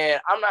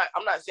 And I'm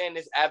not saying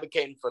this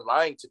advocating for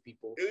lying to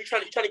people. You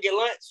trying to get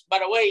lunch? By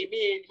the way,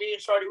 me and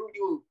Shorty, who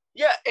you?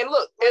 Yeah, and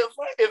look, if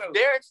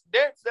there's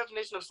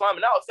definition of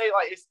slamming, I would say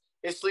like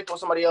it's sleep on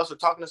somebody else or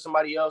talking to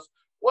somebody else.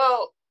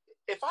 Well,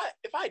 if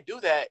I do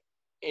that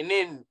and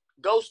then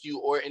ghost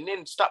you and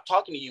then stop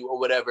talking to you or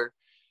whatever,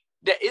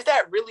 is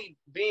that really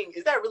being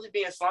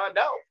slimed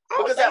out?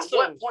 Because at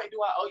what point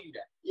do I owe you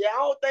that? Yeah, I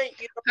don't think.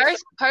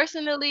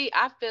 Personally,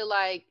 I feel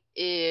like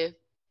if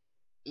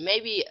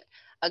maybe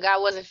a guy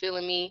wasn't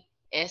feeling me,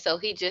 and so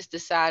he just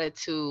decided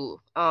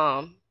to,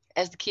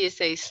 as the kids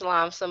say,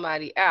 slime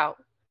somebody out.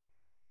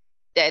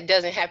 That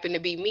doesn't happen to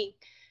be me.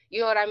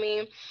 You know what I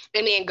mean?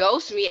 And then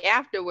ghost me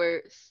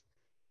afterwards.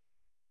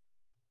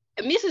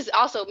 And this is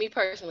also me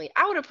personally.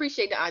 I would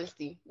appreciate the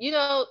honesty. You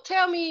know,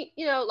 tell me,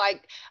 you know,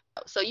 like,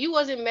 so you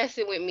wasn't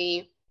messing with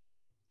me,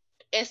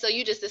 and so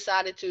you just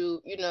decided to,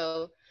 you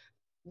know,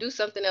 do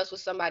something else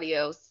with somebody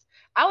else.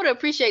 I would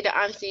appreciate the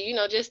honesty, you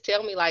know, just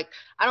tell me like,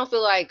 I don't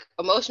feel like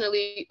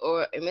emotionally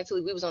or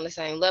mentally we was on the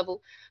same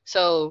level.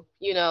 So,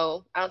 you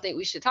know, I don't think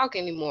we should talk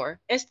anymore.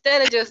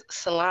 Instead of just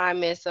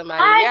sliming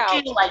somebody out.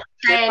 I feel like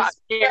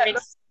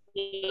transparency.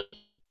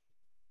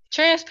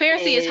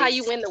 Transparency is how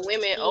you win the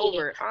women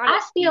over.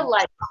 Honestly. I feel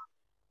like.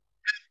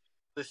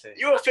 Listen,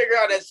 you will figure it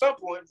out at some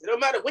point. It don't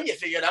matter when you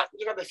figure it out.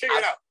 You got to figure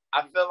it out.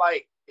 I feel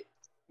like,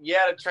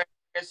 yeah, the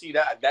transparency,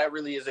 that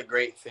really is a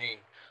great thing.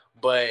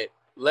 But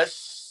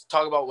let's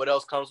talk about what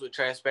else comes with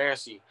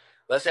transparency.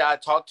 Let's say I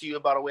talked to you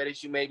about a way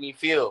that you made me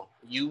feel.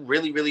 You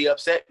really, really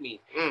upset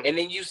me. And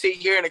then you sit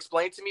here and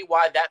explain to me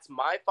why that's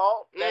my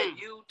fault that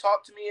you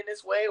talked to me in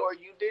this way or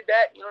you did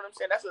that. You know what I'm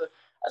saying?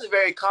 That's a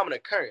very common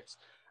occurrence.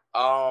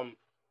 I'm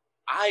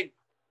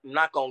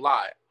not gonna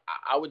lie.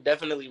 I would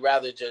definitely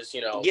rather just,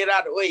 you know, get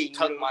out of the way,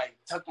 tuck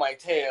my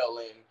tail,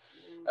 and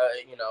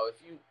you know,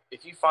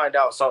 if you find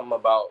out something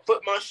about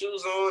put my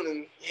shoes on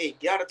and hey,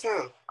 get out of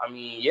town. I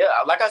mean,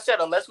 yeah, like I said,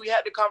 unless we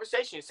had the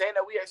conversation saying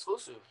that we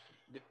exclusive,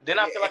 then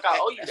I feel like I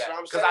owe you that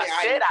because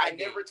I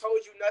never told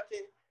you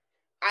nothing.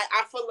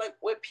 I feel like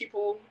what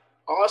people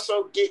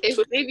also get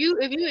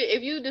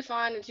if you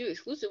define that you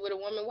exclusive with a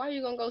woman, why are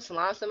you gonna go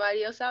slime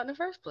somebody else out in the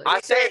first place?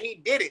 I said he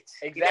did it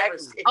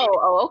exactly.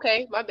 Oh,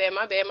 okay. My bad.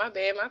 My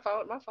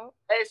fault.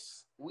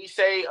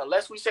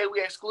 unless we say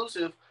we're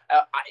exclusive,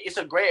 it's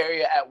a gray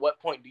area. At what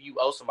point do you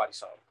owe somebody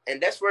something?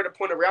 And that's where the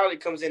point of reality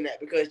comes in at.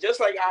 Because just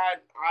like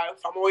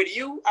if I'm away to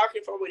you, I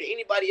can away to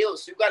anybody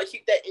else. You got to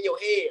keep that in your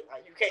head.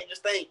 Like, you can't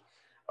just think,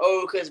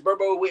 oh, because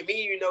Burbo with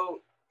me,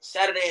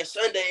 Saturday and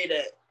Sunday,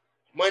 that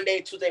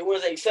Monday, Tuesday,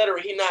 Wednesday,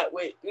 etc. He not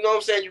with, you know what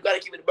I'm saying? You got to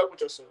keep it a buck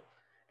with yourself.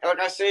 And like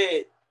I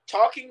said,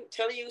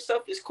 telling you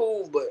stuff is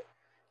cool, but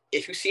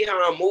if you see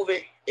how I'm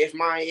moving, if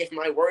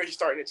my words are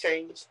starting to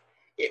change,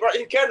 if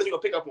you care, you're gonna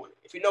pick up on it.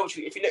 If you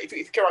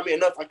care about me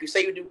enough, like you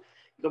say you do,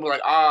 you're gonna be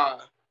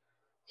like,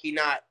 he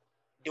not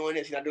doing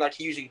this, he not doing like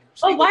he usually do.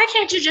 So why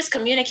can't you just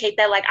communicate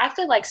that? Like, I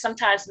feel like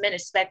sometimes men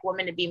expect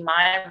women to be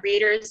mind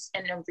readers,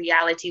 and in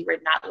reality, we're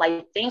not.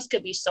 Like, things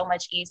could be so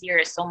much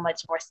easier, so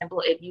much more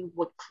simple if you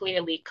would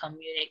clearly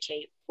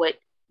communicate what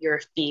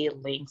your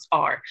feelings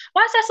are.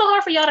 Why is that so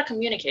hard for y'all to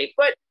communicate?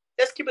 But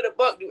let's keep it a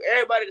buck. Do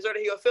everybody deserve to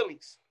hear your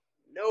feelings?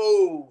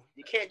 No,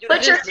 you can't do that.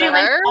 But your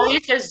feelings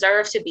always deserve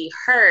deserve to be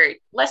heard.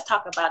 Let's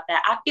talk about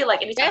that. I feel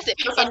like anytime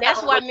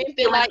that's why men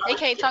feel like they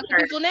can't talk to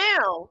people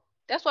now.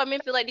 That's why men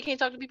feel like they can't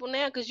talk to people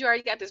now, because you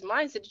already got this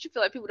mindset that you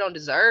feel like people don't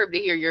deserve to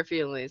hear your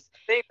feelings.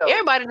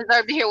 Everybody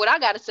deserves to hear what I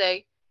got to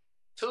say.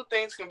 Two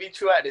things can be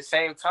true at the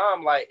same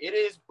time. Like, it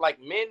is like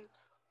men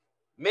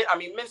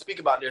speak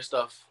about their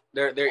stuff,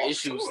 their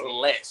issues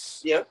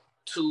less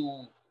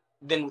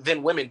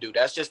than women do.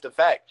 That's just a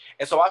fact.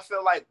 And so I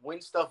feel like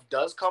when stuff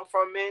does come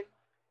from men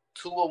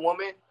to a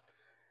woman,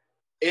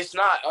 it's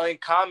not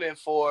uncommon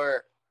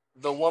for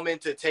the woman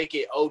to take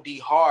it OD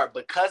hard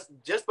because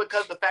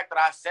the fact that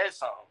I said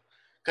something.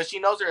 Because she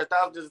knows there's a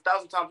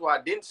thousand times where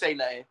I didn't say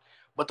nothing,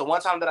 but the one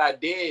time that I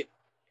did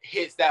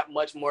hits that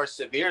much more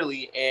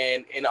severely.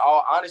 And in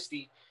all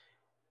honesty,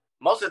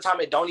 most of the time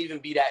it don't even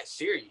be that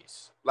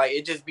serious. Like,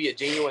 it just be a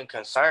genuine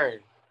concern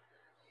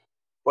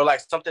or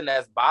like something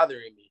that's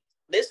bothering me.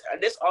 This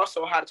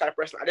also how the type of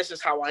person. This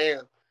is how I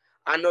am.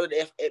 I know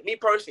that if me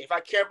personally, if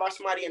I care about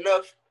somebody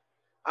enough,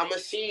 I'm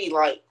gonna see,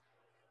 like,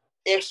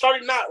 if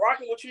somebody not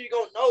rocking with you, you're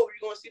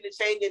gonna see the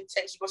change in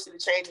text, you're gonna see the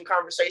change in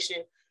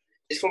conversation.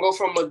 It's gonna go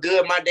from a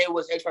good, my day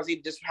was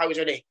XYZ, just how was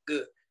your day?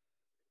 Good.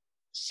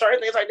 Certain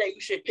things like that you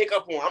should pick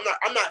up on.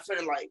 I'm not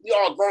feeling like we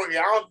all grown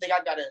here. I don't think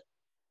I gotta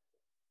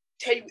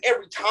tell you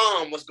every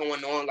time what's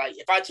going on. Like,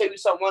 if I tell you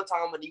something one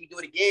time and you do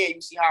it again,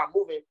 you see how I'm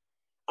moving.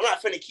 I'm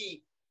not finna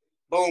keep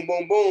boom,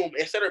 boom, boom.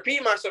 Instead of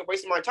repeating myself,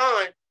 wasting my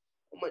time,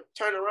 I'm gonna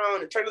turn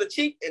around and turn the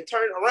cheek and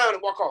turn around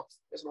and walk off.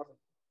 That's my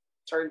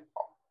turn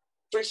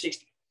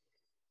 360.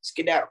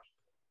 Skedaddle.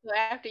 So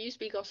after you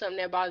speak on something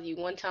that bothers you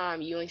one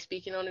time, you ain't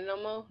speaking on it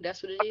no more?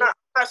 That's what it is? I'm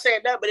not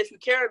saying that, but if you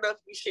care enough,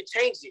 you should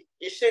change it.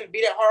 It shouldn't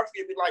be that hard for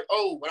you to be like,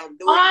 oh, what I'm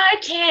doing. Why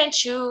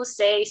can't you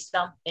say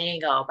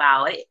something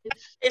about it?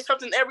 It's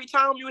something every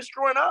time you was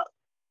screwing up.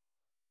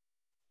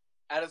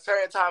 At a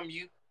certain time,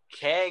 you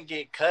can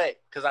get cut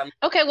because I'm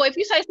okay. Well, if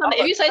you say something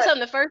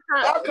the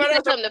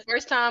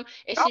first time,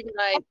 and she be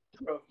like,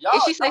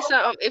 if she say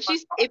something,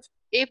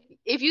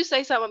 if you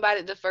say something about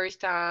it the first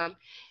time,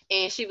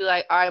 and she be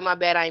like, all right, my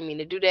bad, I didn't mean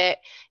to do that,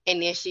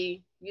 and then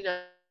she,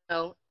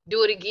 do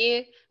it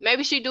again.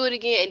 Maybe she do it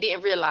again and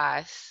didn't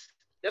realize.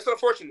 That's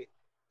unfortunate.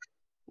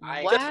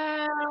 Wow.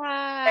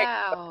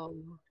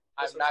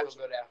 I'm not gonna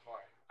go that far.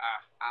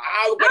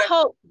 I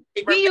hope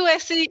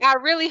BUSC. I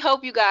really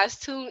hope you guys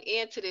tune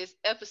into this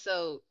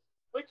episode.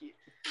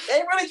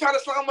 They really trying to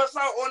slam us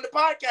out on the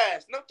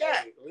podcast. No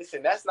cap.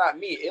 Listen, that's not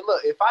me.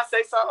 Look, if I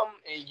say something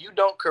and you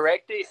don't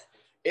correct it,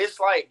 it's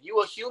like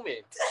you a human.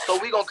 So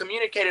we gonna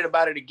communicate it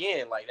about it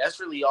again. Like, that's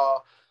really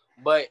all.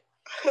 But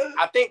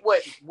I think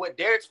what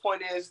Derek's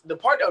point is, the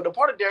part of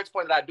Derek's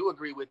point that I do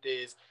agree with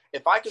is,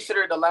 if I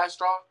consider it the last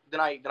straw, then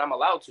I'm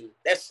allowed to.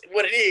 That's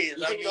what it is.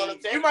 You know what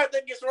I'm saying? You might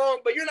think it's wrong,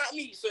 but you're not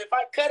me. So if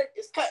I cut it,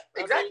 it's cut.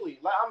 Exactly.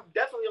 Like, I'm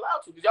definitely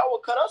allowed to, because y'all will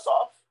cut us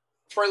off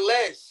for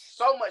less.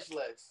 So much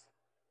less.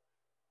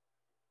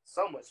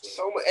 And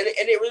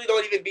it really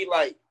don't even be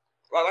like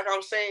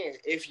I'm saying,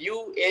 if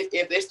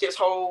it's this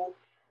whole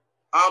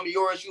I'm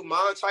yours, you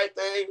mine type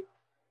thing,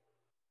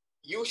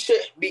 you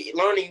should be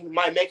learning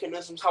my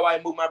mechanisms, how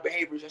I move my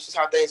behaviors. That's just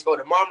how things go.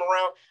 The mom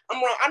around,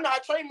 I'm around. I know how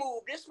Trey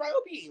move. This might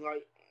be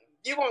like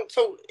you want.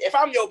 So if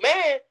I'm your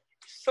man,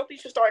 something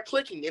should start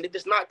clicking. And if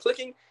it's not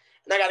clicking,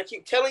 and I gotta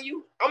keep telling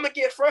you, I'm gonna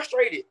get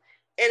frustrated.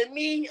 And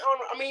me, I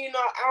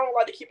don't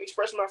like to keep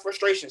expressing my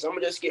frustrations. I'm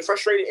gonna just get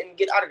frustrated and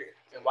get out of there.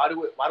 And why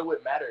do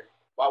it matter?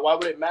 Why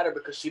would it matter?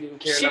 Because she didn't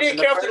care. She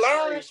didn't care to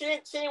learn. She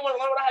didn't want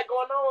to learn what I had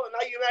going on. And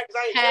now you mad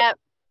because I ain't.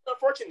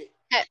 Unfortunate.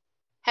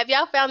 Have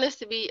y'all found this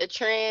to be a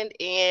trend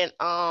in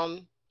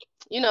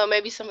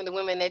maybe some of the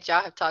women that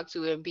y'all have talked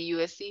to in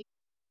BUSC?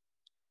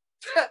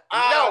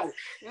 No.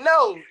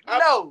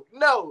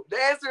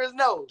 The answer is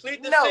no.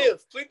 Plead the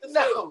fifth.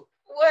 No.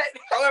 What?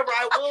 However,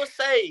 I will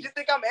say. You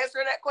think I'm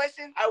answering that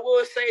question? I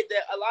will say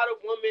that a lot of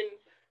women.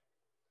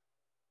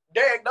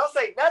 Derek, don't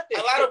say nothing.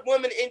 A lot of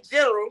women in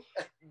general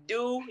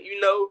do,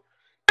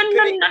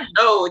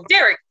 No,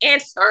 Derek,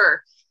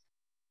 answer.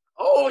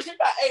 Oh, she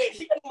got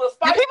a little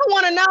spice. The people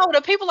want to know.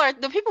 The people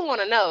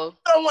want to know.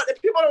 The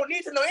people don't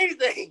need to know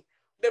anything.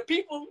 The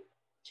people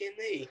can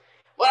they?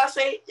 What I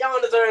say? Y'all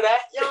don't deserve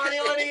that. You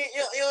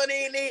don't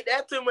even need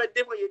that too much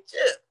dip on your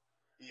chip.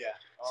 Yeah.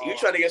 So you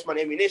trying to get my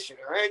ammunition?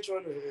 I ain't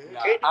trying to.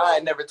 Nah, I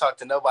ain't never talked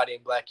to nobody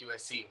in Black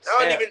USC.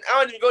 I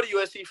don't even go to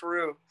USC for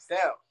real.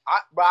 Damn.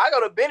 I go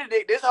to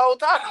Benedict this whole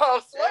time.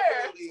 I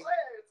swear.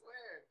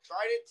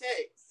 Trident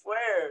Tech.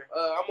 Swear.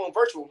 I'm on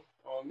virtual.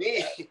 On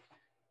me.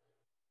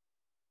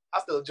 I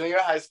still junior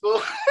high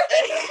school.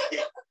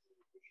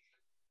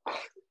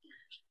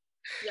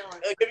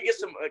 Let me get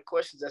some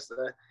questions that's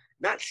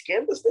not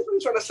scandalous. They're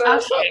trying to sell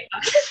us up.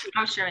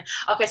 I'm sure.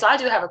 Okay, so I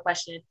do have a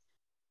question.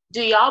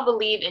 Do y'all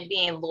believe in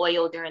being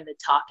loyal during the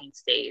talking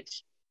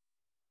stage?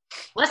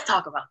 Let's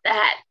talk about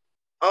that.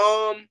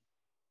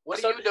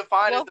 What do you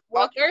define as the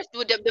well, first,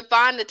 we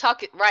define the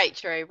talking. Right,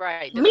 Trey,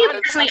 right. Me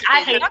personally,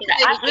 I hate that.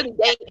 It's really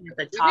dating.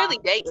 It's really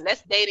dating.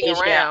 That's dating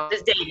around. Yeah,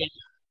 it's dating.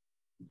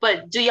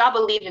 But do y'all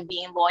believe in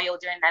being loyal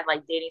during that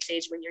like dating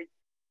stage when you're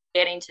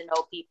getting to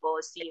know people,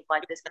 see if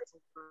like this person?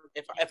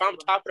 If I'm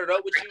topping it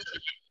up with you,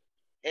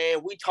 and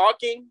if we're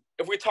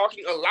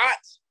talking a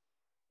lot,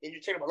 then you're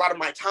taking up a lot of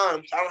my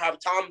time. So I don't have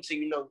time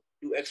to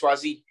do X, Y,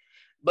 Z.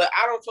 But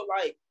I don't feel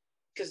like,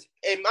 because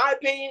in my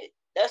opinion,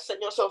 that's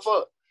setting yourself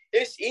up.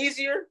 It's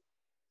easier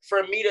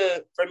for me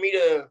to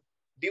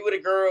be with a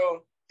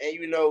girl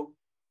and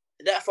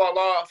that fall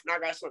off and I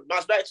got something to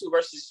bounce back to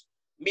versus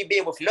me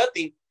being with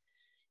nothing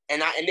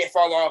and it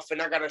fall off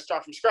and I gotta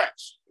start from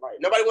scratch. Like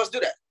nobody wants to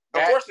do that.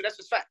 Unfortunately, that's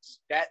just facts.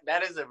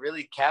 That is a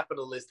really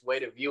capitalist way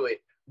to view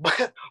it.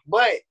 But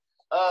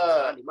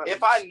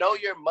if I know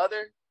your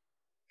mother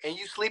and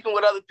you sleeping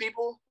with other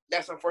people,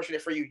 that's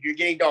unfortunate for you. You're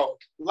getting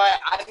dogged. Like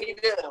I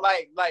need to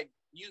like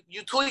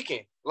you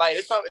tweaking. Like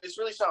it's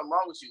really something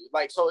wrong with you.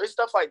 Like so it's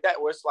stuff like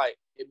that where it's like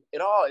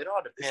it all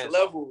depends. It's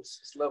levels.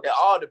 It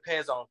all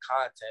depends on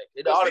context.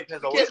 It all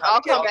depends on what this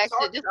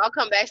all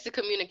come back to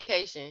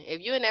communication.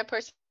 If you and that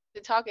person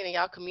talking and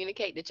y'all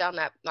communicate that y'all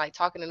not like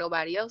talking to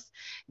nobody else,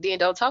 then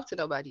don't talk to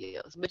nobody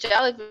else. But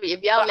y'all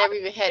if y'all never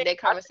even had that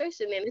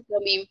conversation, then it's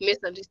gonna be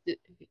misunderstood.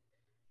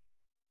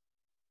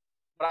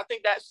 But I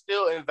think that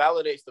still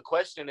invalidates the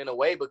question in a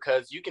way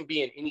because you can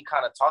be in any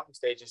kind of talking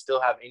stage and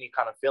still have any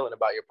kind of feeling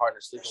about your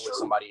partner sleeping with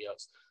somebody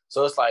else.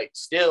 So it's like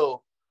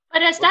still.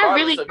 But is that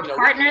really your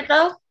partner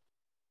though?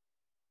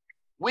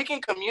 We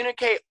can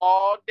communicate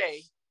all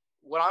day.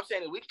 What I'm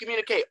saying is we can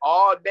communicate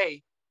all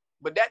day,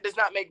 but that does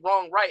not make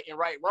wrong right and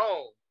right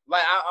wrong.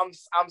 Like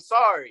I'm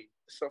sorry.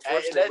 So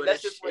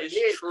that's just what it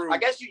is. True. I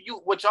guess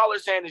you what y'all are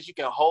saying is you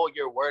can hold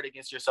your word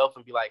against yourself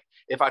and be like,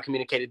 if I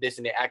communicated this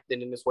and they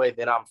acted in this way,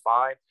 then I'm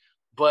fine.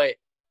 But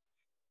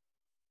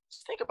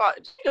think about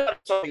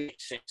something that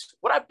makes sense.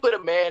 Would I put a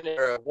man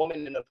or a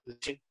woman in a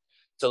position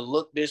to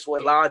look this way?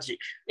 Logic.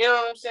 You know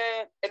what I'm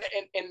saying?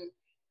 And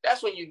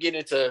that's when you get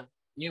into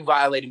you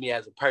violating me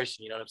as a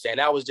person. You know what I'm saying?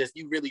 That was just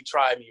you really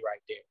tried me right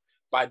there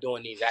by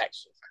doing these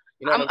actions.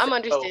 You know I'm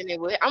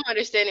understanding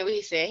what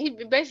he's saying. He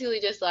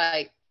basically just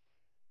like,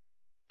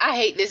 I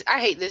hate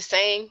this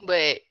saying,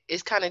 but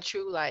it's kind of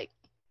true. Like,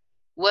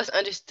 what's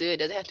understood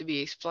doesn't have to be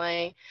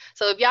explained.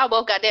 So if y'all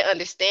both got that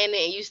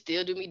understanding and you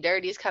still do me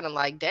dirty, it's kind of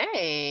like,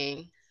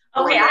 dang.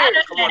 Okay, I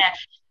understand that.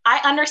 I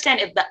understand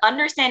if the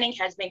understanding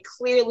has been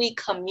clearly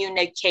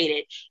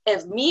communicated.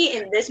 If me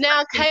and this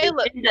now,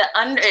 Kayla,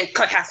 it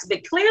has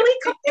been clearly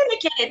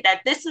communicated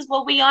that this is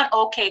what we on.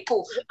 Okay,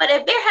 cool. But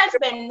if there has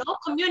been no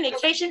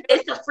communication,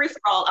 it's a free for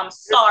all. I'm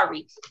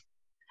sorry.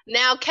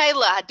 Now,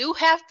 Kayla, I do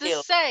have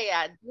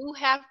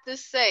to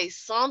say,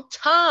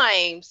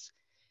 sometimes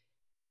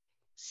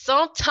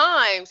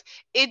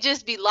it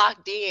just be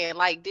locked in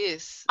like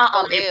this. You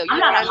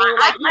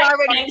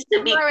already needs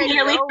to be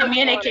clearly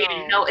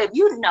communicated. No, if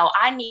you know,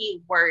 I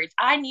need words.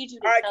 I need you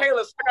to. All right,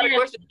 Kayla, I got a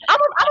question. I'm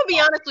gonna be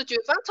honest with you.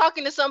 If I'm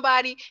talking to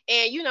somebody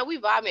and we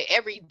vibing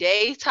every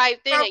day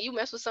type thing, and you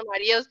mess with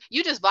somebody else,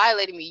 you just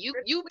violated me.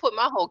 You put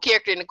my whole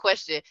character into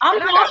question. I'm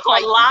not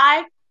gonna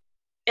lie.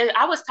 If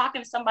I was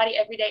talking to somebody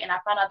every day and I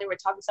found out they were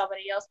talking to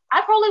somebody else, I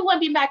probably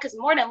wouldn't be mad because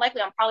more than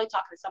likely I'm probably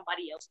talking to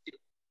somebody else too.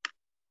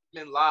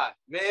 Men lie.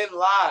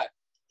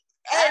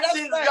 Hey,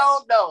 actions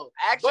don't though.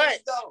 Actions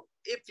don't.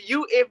 If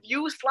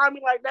you slimy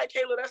like that,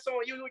 Kayla, that's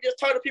on you. You just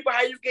tell the people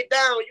how you get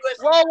down.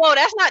 Whoa,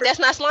 that's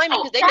not slimy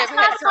because they never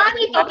had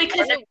slimy though,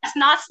 because it's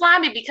not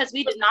slimy because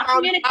we did not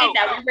communicate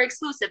that we were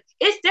exclusive.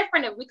 It's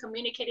different if we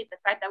communicated the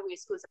fact that we're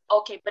exclusive.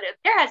 Okay, but if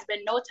there has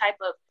been no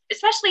type of,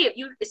 especially if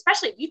you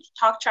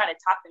trying to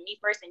talk to me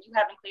first and you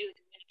haven't clearly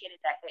communicated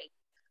that, hey,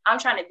 I'm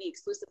trying to be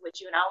exclusive with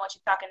you and I don't want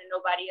you talking to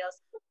nobody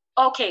else.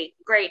 Okay,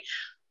 great.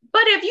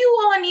 But if you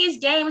on these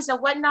games and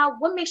whatnot,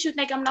 what makes you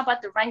think I'm not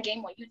about to run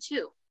game on you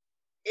too?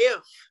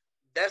 If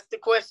that's the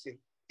question,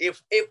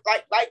 if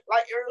like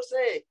Ariel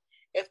said,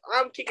 if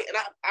I'm kicking, and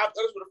I've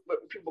done this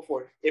with people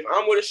before. If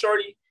I'm with a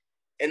shorty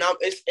and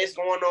it's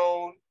going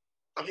on,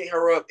 I'm hitting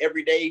her up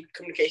every day.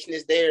 Communication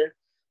is there.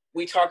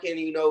 We talking,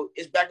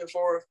 it's back and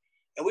forth,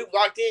 and we've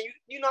locked in.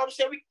 You know what I'm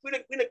saying? We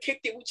done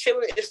kicked it. We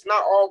chilling. It's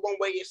not all one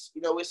way. It's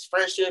it's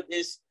friendship,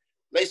 it's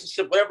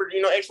relationship, whatever.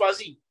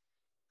 XYZ.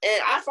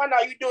 And I find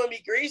out you doing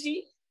me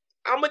greasy,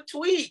 I'm a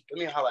tweak. Let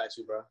me holler at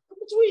you, bro. I'm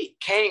a tweak.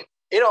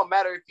 It don't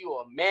matter if you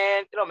a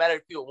man. It don't matter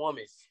if you a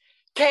woman.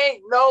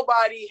 Can't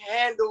nobody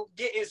handle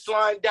getting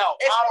slimed out.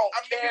 I don't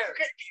care.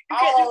 You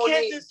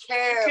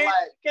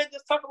can't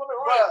just talk about it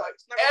right. Like,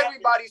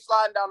 everybody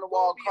sliding down the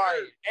wall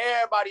crying.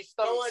 Everybody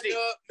stomach sick.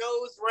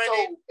 Nose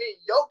running. So in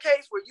your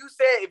case, where you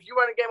said if you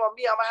run a game on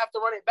me, I'm gonna have to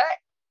run it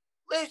back.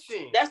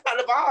 Listen, that's not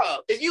the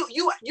vibe. If you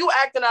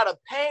acting out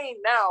of pain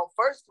now,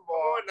 first of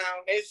all, and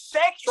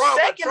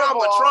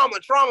trauma.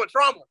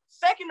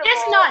 Second of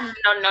it's all, not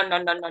no.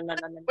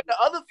 When the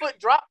other foot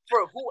dropped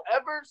for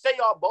whoever, say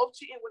y'all both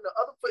cheating. When the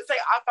other foot say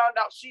I found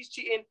out she's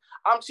cheating,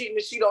 I'm cheating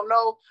and she don't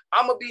know.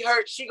 I'm gonna be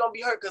hurt. She gonna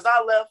be hurt because I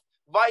left.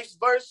 Vice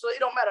versa. It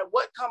don't matter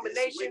what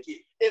combination.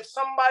 If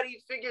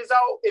somebody figures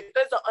out, if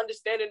there's an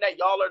understanding that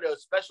y'all are the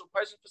special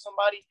person for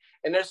somebody,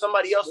 and there's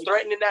somebody else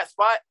threatening that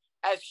spot.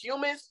 As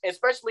humans,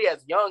 especially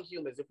as young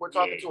humans, if we're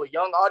talking to a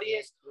young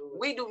audience,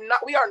 we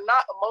are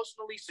not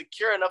emotionally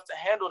secure enough to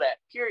handle that.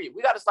 Period.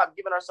 We got to stop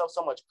giving ourselves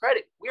so much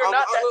credit. We are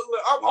not that.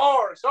 I'm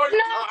hard. I'm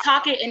not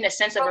talking in the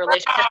sense of a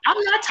relationship. I'm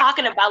not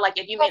talking about like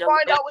if you made a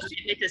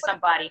commitment to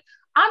somebody.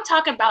 I'm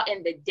talking about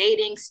in the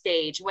dating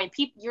stage when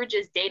you're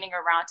just dating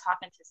around,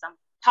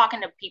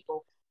 talking to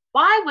people.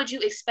 Why would you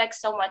expect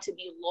someone to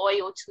be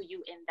loyal to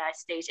you in that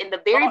stage, in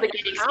the very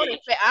beginning stage?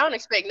 I don't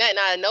expect nothing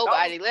out of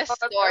nobody. Let's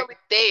start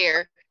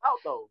there. Out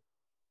though,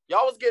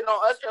 y'all was getting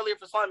on us earlier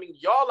for slamming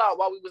y'all out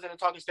while we was in the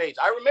talking stage.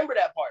 I remember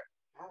that part.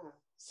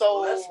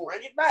 So let's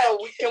bring it back. So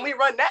can we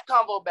run that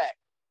convo back?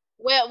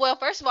 Well,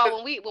 first of all,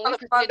 when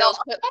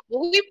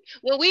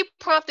we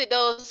prompted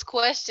those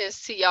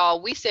questions to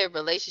y'all, we said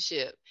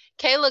relationship.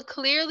 Kayla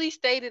clearly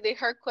stated in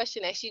her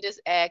question that she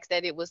just asked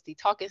that it was the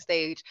talking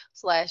stage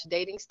 /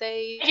 dating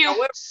stage.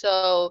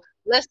 So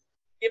let's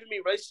give me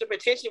relationship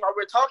attention while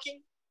we're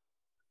talking.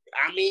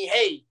 I mean,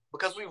 hey,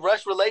 because we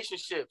rush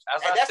relationships.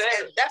 As I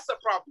said, that's a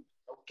problem.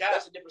 Okay,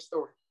 that's a different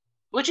story.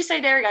 What'd you say,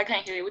 Derek? I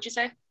can't hear you. What'd you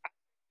say?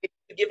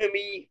 Giving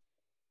me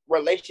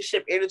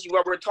relationship energy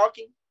while we're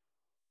talking.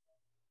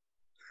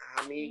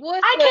 I mean,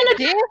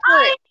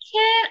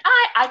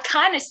 I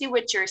kind of see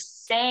what you're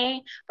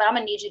saying, but I'm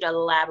gonna need you to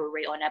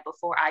elaborate on that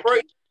before I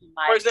can.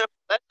 For example,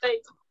 let's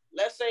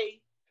say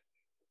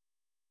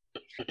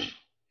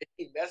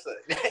that's a.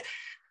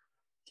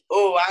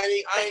 Oh,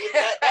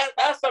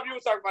 that's something you were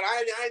talking about.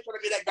 I ain't trying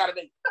to be that guy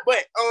today.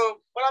 But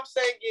what I'm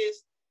saying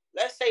is,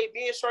 let's say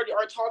me and Shorty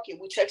are talking,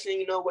 we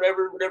texting,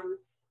 whatever.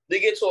 They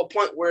get to a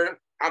point where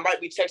I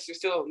might be texting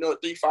still,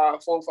 3,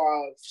 5, 4,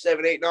 5,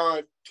 7, 8,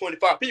 9,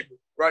 25 people,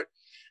 right?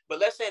 But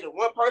let's say the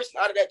one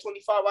person out of that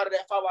 25, out of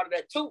that 5, out of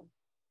that 2,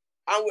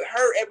 I'm with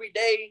her every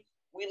day.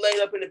 We laid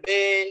up in the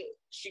bed.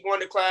 She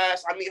going to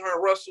class. I meet her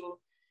and Russell.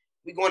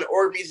 We going to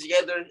org meetings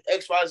together.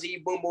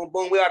 XYZ, boom, boom,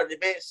 boom. We out of the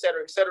bed, et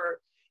cetera, et cetera.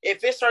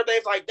 If it's certain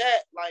things like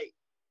that, like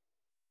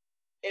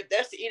if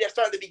that's the E that's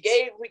starting to be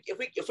gave,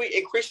 if we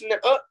increasing it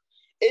up,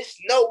 it's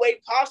no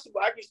way possible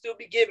I can still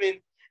be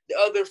giving the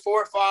other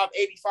 4, 5,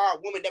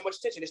 85 women that much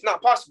attention. It's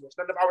not possible. It's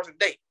not enough hours a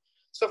day.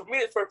 So for me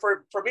to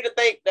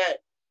think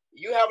that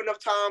you have enough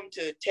time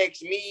to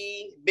text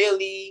me,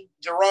 Billy,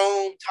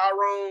 Jerome,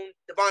 Tyrone,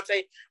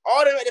 Devontae,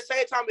 all them at the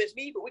same time as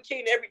me, but we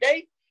can't every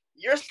day,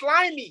 you're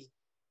slimy.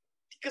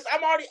 Because if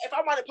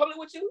I'm out in public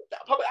with you, the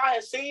public eye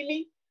has seen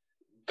me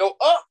go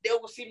up, they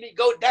will see me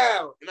go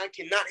down, and I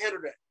cannot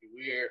handle that.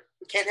 Weird.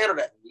 Can't handle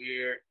that.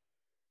 Weird.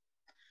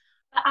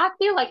 I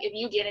feel like if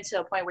you get into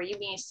a point where you're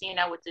being seen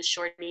out with this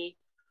shorty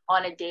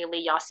on a daily,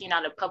 y'all seen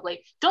out in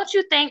public, don't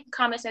you think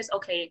common sense,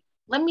 okay,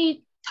 let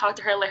me talk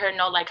to her, let her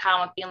know like how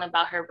I'm feeling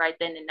about her right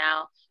then and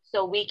now,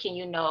 so we can,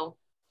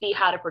 see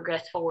how to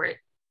progress forward.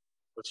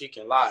 But you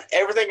can lie.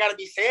 Everything got to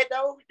be said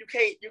though. You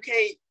can't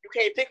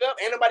pick up.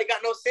 Ain't nobody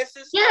got no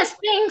senses. Yes,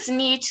 things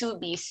need to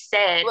be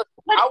said. Look,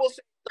 I will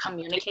say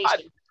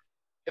communication.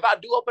 If I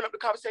do open up the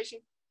conversation,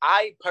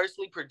 I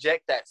personally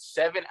project that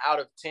 7 out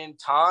of 10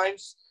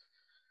 times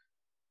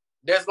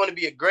there's going to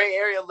be a gray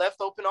area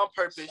left open on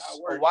purpose,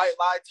 a white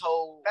lie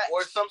told,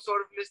 or some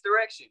sort of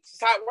misdirection. That's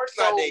how it works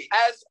nowadays.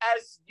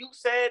 As you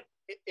said,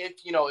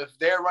 if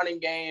they're running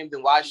game,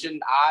 then why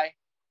shouldn't I?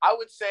 I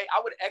would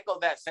echo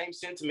that same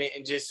sentiment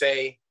and just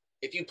say,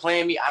 if you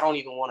playing me, I don't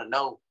even want to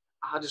know.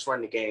 I'll just run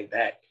the game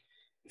back.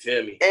 You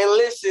feel me? And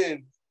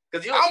listen,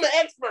 because I'm an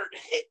expert.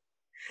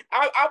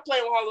 I play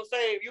on Hall of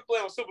Fame. You play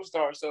on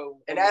Superstar. So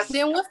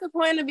then what's the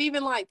point of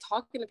even like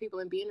talking to people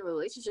and being in a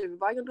relationship?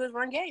 If all you gonna do is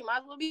run game, might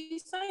as well be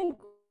single.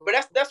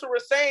 But that's what we're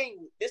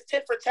saying. This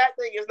tit for tat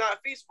thing is not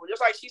feasible.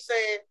 Just like she's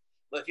saying,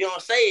 but if you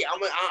don't say it, I'm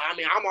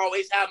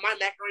always have my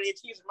macaroni and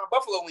cheese and my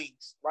buffalo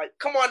wings. Like,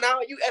 come on now.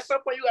 You at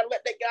some point you gotta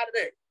let that get out of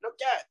there. No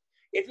cap.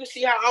 If you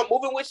see how I'm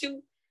moving with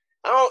you,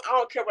 I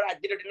don't care what I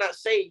did or did not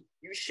say.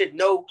 You should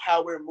know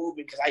how we're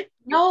moving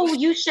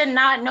you should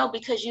not know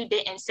because you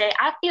didn't say.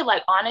 I feel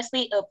like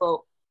honestly, let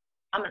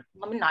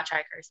me not try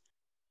to curse.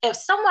 If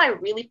somebody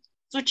really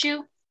F with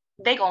you,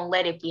 they gonna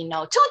let it be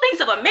known. 2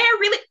 things: if a man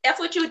really F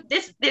with you,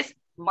 this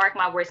mark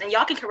my words, and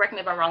y'all can correct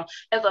me if I'm wrong.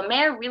 If a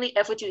man really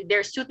F with you,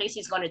 there's 2 things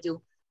he's gonna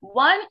do.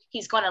 1,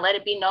 he's gonna let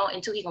it be known,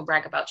 and 2, he's gonna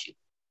brag about you.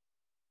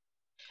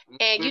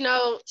 And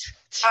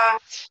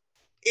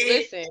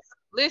listen.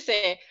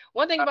 Listen,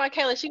 one thing about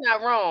Kayla, she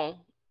not wrong.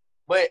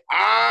 But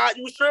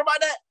you sure about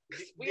that?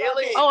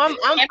 Oh,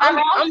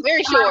 I'm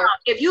very sure.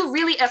 If you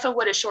really effing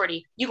with a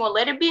shorty, you gonna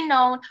let it be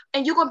known,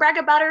 and you gonna brag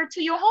about her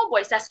to your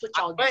homeboys. That's what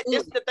y'all But do.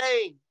 this is the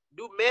thing: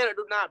 do men or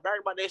do not brag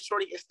about their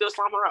shorty and still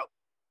slime her out?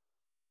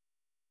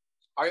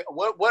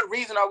 What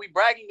reason are we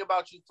bragging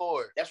about you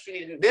for? That's what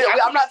you need to do.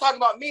 I'm not talking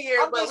about me here.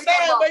 I'm but just we saying,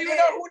 talking about but you men.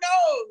 know who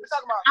knows? We're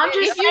talking about I'm men.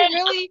 just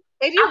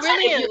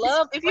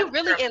If you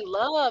really in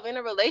love in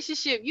a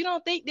relationship, you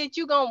don't think that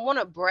you gonna want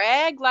to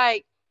brag?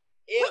 Like,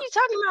 what are you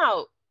talking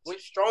about? With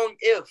strong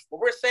if.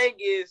 What we're saying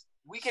is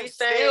we can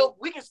still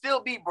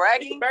be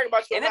bragging, brag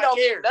about you and it don't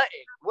mean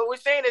nothing. What we're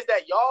saying is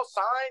that y'all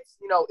signs,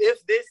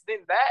 if this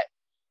then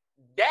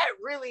that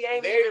really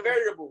ain't very even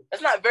variable.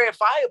 That's not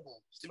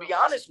verifiable. To be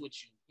honest with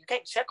you, you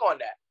can't check on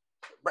that.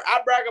 But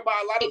I brag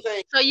about a lot of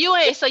things. So you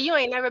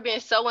ain't never been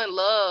so in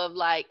love,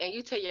 like, and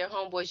you tell your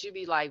homeboys, you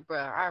be like, bro,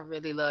 I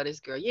really love this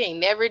girl. You ain't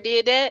never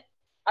did that.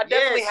 I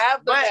definitely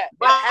have done that.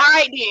 But all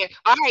right then,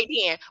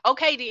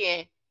 okay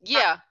then,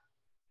 yeah.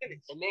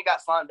 And then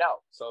got slimed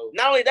out. So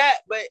not only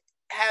that, but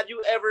have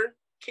you ever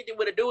kicked it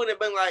with a dude and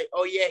been like,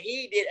 oh yeah,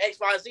 he did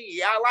XYZ.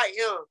 Yeah, I like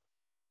him,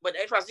 but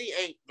XYZ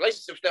ain't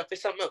relationship stuff.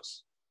 It's something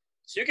else.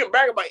 So I can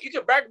brag about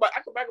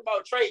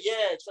Trey.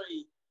 Yeah,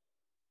 Trey.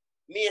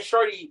 Me and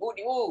Shorty,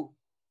 woo.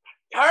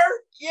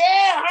 Her?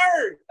 Yeah,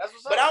 her. That's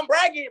what's up. But I'm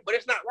bragging, but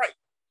it's not right.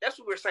 That's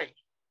what we're saying.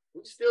 We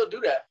can still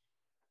do that.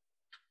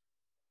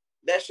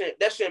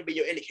 That shouldn't be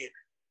your indicator.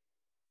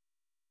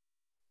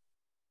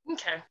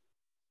 Okay.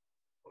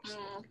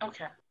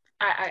 Okay.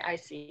 I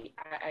see.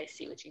 I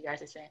see what you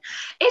guys are saying.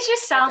 It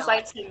just sounds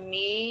like to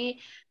me,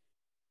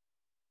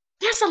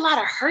 there's a lot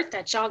of hurt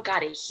that y'all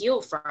gotta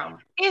heal from.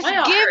 It's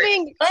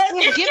giving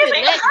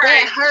let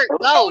that hurt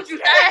go. Let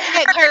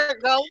that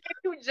hurt go.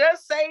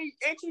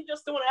 Ain't you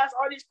just the one to ask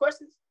all these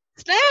questions?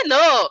 Stand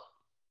up.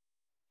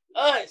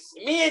 Us,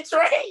 me and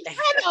Trey.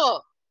 Stand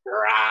up.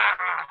 Right.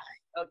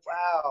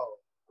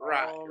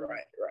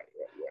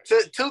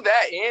 To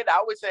that end,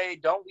 I would say,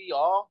 don't we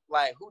all,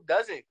 like, who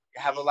doesn't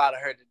have a lot of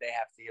hurt that they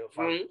have to heal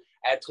from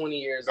at 20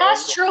 years old?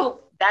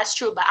 That's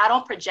true, but I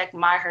don't project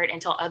my hurt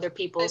into other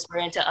people's or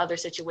into other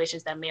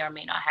situations that may or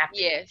may not happen.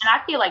 Yes. And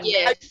I feel like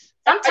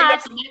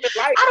sometimes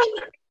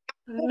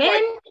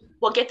men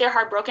will get their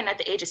heart broken at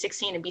the age of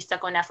 16 and be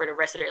stuck on that for the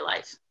rest of their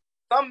life.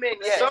 Some men,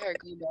 yes. So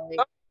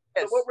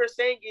what we're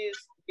saying is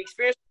the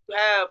experience you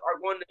have are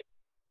going to,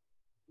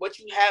 what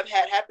you have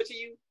had happen to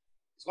you,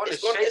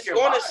 it's going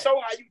to show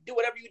how you do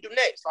whatever you do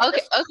next.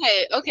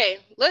 Okay.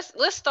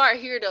 Let's start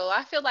here though.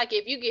 I feel like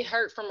if you get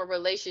hurt from a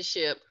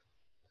relationship,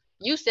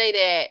 you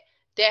say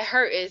that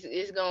hurt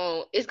is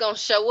gonna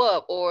show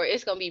up, or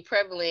it's gonna be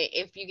prevalent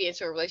if you get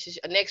into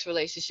a next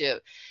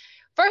relationship.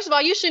 First of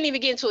all, you shouldn't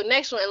even get into a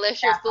next one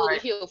unless you're fully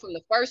healed from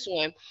the first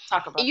one.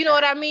 Talk about you know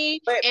what I mean?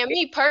 And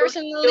me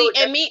personally, hold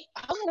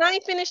on, I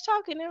ain't finished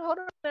talking now. Hold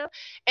on now.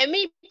 And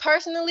me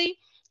personally,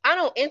 I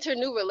don't enter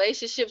new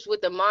relationships with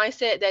the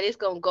mindset that it's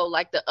gonna go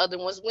like the other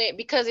ones went,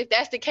 because if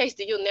that's the case,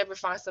 then you'll never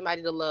find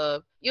somebody to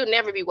love. You'll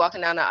never be walking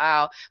down the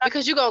aisle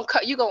because you're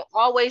gonna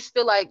always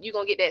feel like you're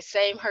gonna get that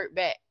same hurt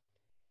back.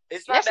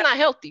 That's not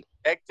healthy.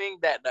 Expecting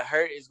that the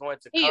hurt is going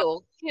to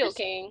heal,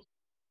 King.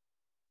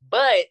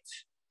 But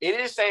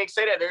it is say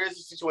that there is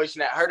a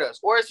situation that hurt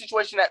us, or a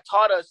situation that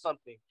taught us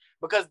something,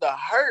 because the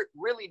hurt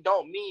really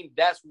don't mean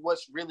that's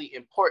what's really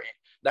important.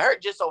 The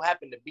hurt just so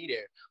happened to be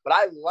there. But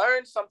I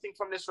learned something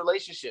from this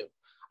relationship.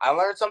 I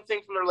learned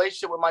something from the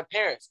relationship with my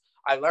parents.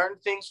 I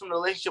learned things from the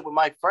relationship with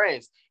my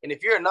friends. And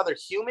if you're another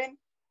human,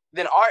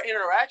 then our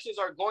interactions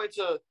are going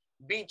to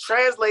be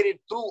translated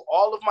through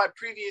all of my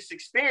previous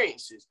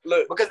experiences.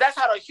 Look, because that's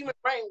how the human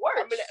brain works.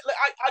 I mean,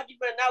 I'll give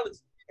you an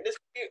analogy. And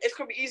it's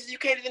going to be easy. You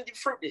can't even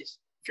fruit this.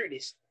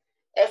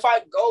 If I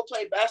go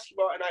play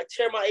basketball and I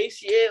tear my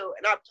ACL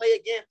and I play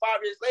again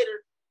 5 years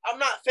later, I'm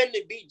not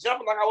finna be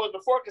jumping like I was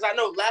before, because I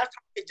know last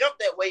time I jumped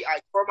that way, I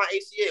tore my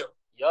ACL.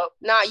 Yup.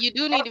 Nah, you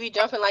do need to be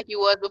jumping like you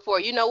was before.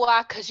 You know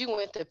why? Because you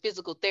went to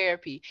physical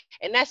therapy,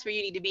 and that's where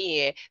you need to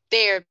be in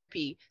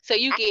therapy, so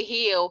you get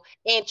healed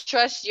and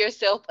trust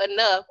yourself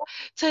enough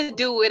to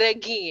do it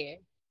again.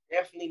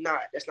 Definitely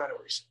not. That's not a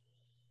risk.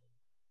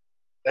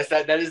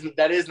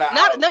 That is not.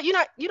 No, you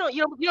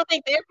don't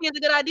think therapy is a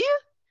good idea?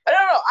 I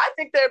don't know. I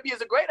think therapy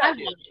is a great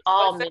idea.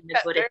 All men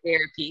to go to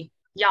therapy.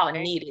 Y'all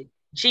need it.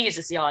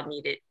 Jesus, y'all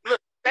need it. Look,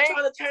 I'm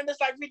trying to turn this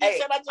like we just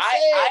said.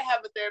 I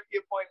have a therapy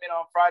appointment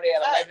on Friday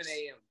at 11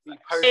 a.m.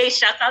 Hey,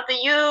 shout out to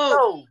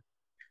you.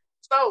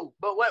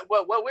 But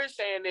what we're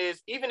saying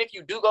is, even if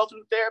you do go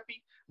through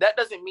therapy, that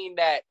doesn't mean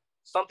that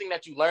something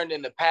that you learned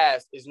in the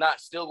past is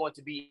not still going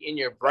to be in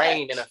your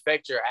brain and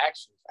affect your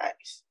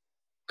actions.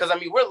 Because, I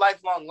mean, we're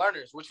lifelong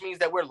learners, which means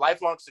that we're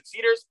lifelong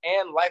succeeders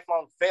and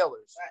lifelong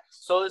failures.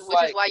 So it's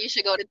which is why you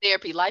should go to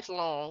therapy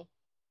lifelong.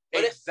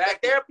 But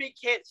therapy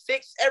can't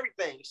fix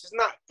everything. It's just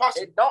not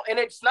possible.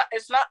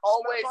 It's not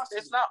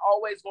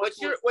always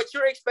what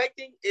you're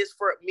expecting is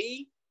for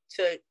me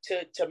to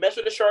mess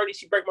with a shorty,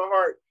 she break my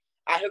heart,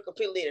 I heal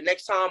completely. The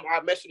next time I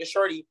mess with a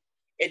shorty,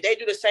 if they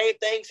do the same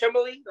thing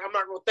similarly, I'm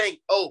not gonna think,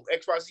 oh,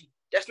 XYZ.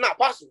 That's not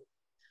possible.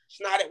 It's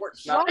not how that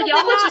works. Why is Y'all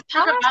it was not just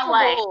talking about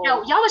like,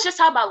 possible? y'all was just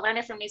talking about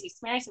learning from these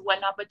experiences and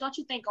whatnot. But don't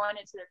you think going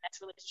into the next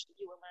relationship,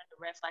 you will learn the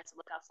red flags to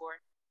look out for?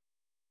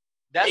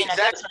 That's And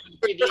exactly. that's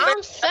what you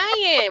I'm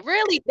saying,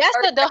 really, that's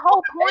the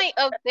whole point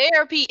of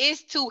therapy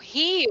is to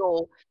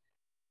heal.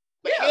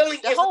 But Yeah, healing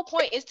The is whole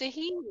point is to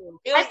heal.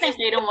 I think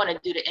they don't want to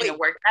do the inner Wait.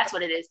 work. That's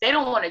what it is. They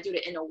don't want to do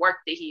the inner work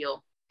to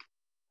heal.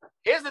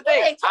 Here's the What are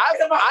thing. they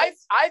talking about?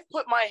 I've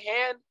put my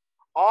hand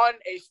on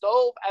a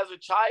stove as a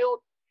child,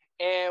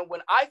 and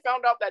when I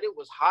found out that it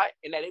was hot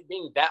and that it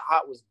being that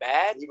hot was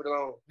bad, Leave it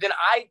alone. then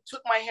I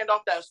took my hand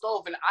off that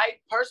stove, and I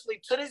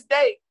personally, to this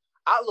day,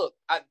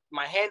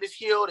 my hand is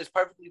healed. It's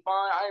perfectly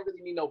fine. I ain't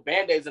really need no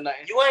band-aids or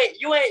nothing. You ain't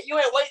wait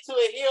till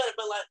it healed,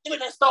 but like, give me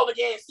that stove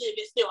again and see if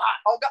it's still hot.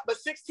 Oh God, but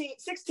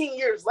 16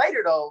 years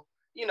later though,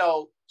 you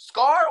know,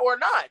 scar or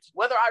not,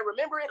 whether I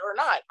remember it or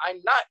not,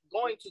 I'm not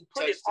going to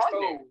put it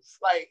on there.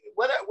 Like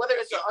whether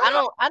it's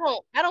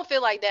I don't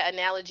feel like that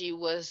analogy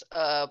was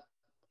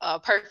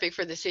perfect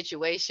for the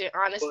situation,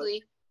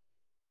 honestly.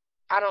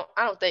 I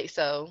don't think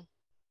so.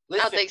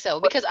 Listen, I don't think so,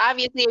 because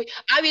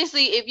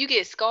obviously if you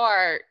get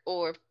scarred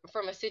or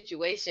from a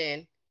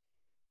situation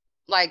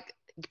like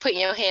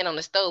putting your hand on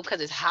the stove because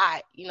it's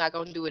hot, you're not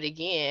gonna do it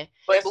again.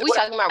 But we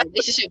talking about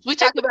relationships. We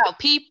talking about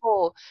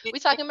people. We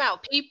talking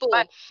about people.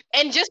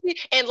 And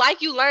and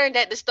like you learned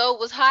that the stove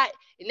was hot.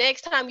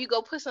 Next time you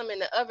go put something in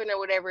the oven or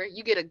whatever,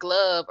 you get a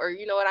glove, or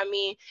you know what I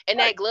mean. And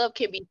that glove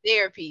can be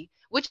therapy,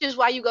 which is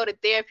why you go to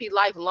therapy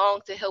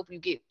lifelong, to help you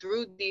get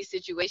through these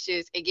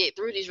situations and get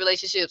through these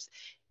relationships,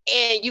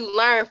 and you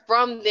learn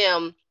from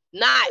them,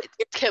 not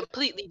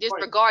completely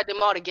disregard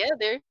them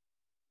altogether.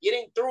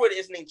 Getting through it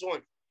is an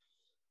enjoyment.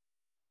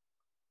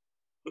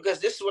 Because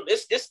this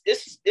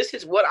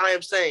is what I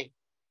am saying.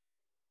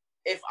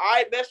 If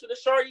I mess with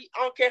a shorty,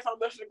 I don't care if I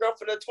mess with a girl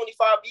for the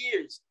 25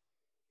 years.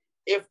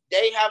 If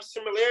they have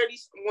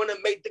similarities, I'm going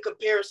to make the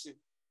comparison.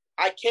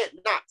 I can't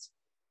not.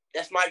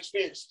 That's my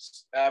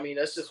experiences. I mean,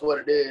 that's just what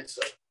it is.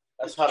 So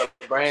that's how the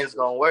brain's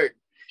gonna work.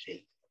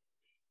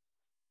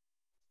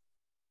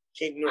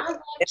 I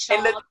want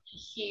y'all to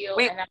heal,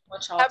 and I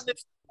want y'all to.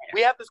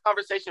 We have this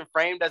conversation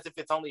framed as if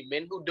it's only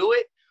men who do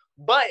it,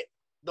 but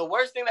the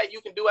worst thing that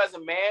you can do as a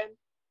man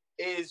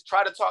is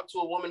try to talk to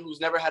a woman who's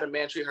never had a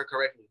man treat her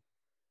correctly.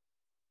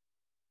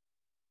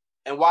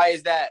 And why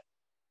is that?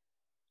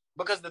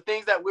 Because the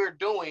things that we're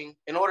doing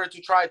in order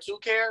to try to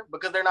care,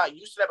 because they're not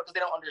used to that, because they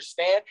don't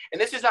understand.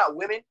 And this is not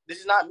women, this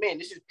is not men,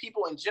 this is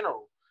people in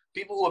general.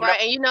 People who have right,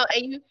 and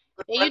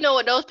you know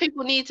what those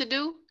people need to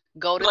do?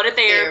 Go to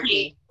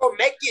therapy. Or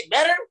make it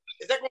better?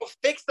 Is that going to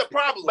fix the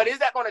problem? But is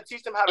that going to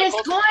teach them how to?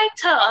 It's going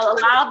to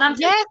allow them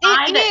to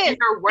find the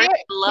inner work.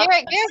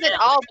 There's an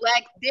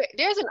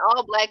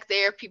all black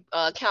therapy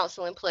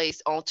counseling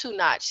place on 2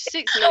 Notch,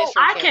 6 minutes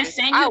from I campus. can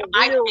send you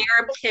my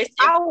therapist.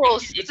 I will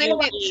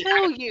send it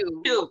to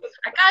you.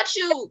 I got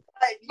you.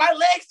 Like, my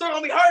legs still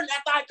gonna be hurting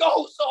after I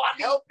go, so I'm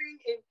helping.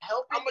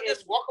 I'm gonna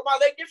just walk on my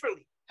leg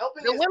differently.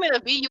 Helping the women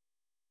of BU.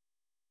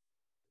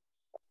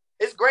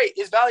 It's great.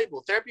 It's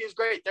valuable. Therapy is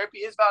great. Therapy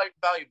is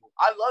valuable.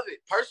 I love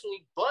it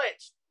personally,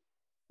 but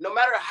no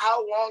matter how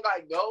long I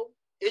go,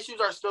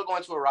 issues are still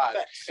going to arise.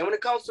 And when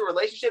it comes to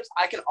relationships,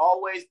 I can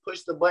always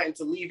push the button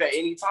to leave at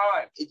any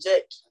time.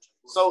 Eject.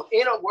 So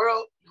in a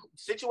world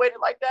situated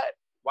like that,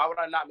 why would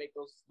I not make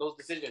those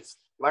decisions?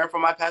 Learn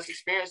from my past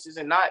experiences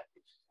and not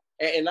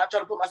try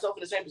to put myself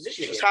in the same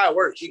position. That's how it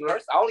works.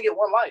 I only get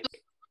one life.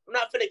 I'm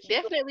not finna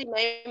definitely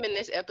naming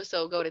this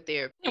episode "Go to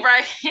Therapy."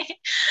 Right.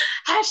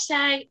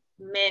 Hashtag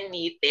men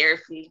need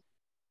therapy.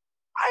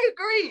 I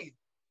agree.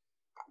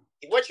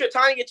 What you're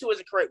tying it to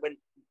is correct, but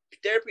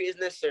therapy is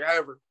necessary.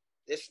 However,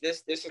 this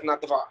is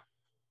not the vibe.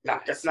 Nah,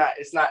 it's not.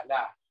 It's not.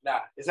 Nah.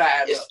 It's not.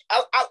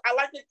 I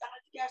like the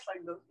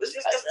gaslighting though.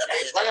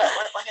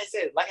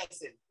 Like I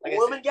said.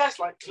 Woman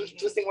gaslight.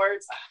 Twisting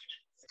words.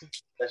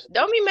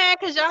 Don't be mad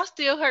because y'all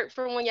still hurt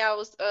from when y'all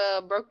was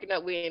broken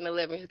up with in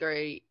 11th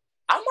grade.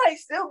 I might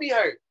still be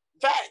hurt.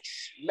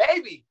 Facts.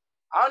 Maybe.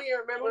 I don't even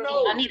remember.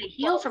 Y'all need to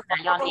heal from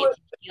that. Y'all need to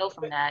heal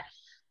from that.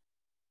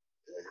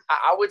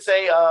 I would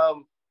say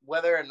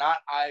whether or not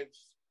I've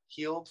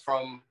healed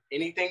from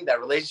anything, that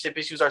relationship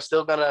issues are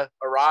still gonna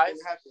arise.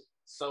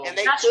 So and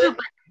that's true,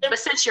 but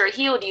since you're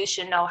healed, you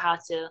should know how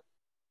to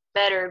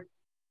better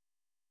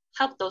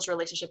help those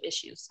relationship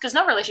issues. Because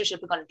no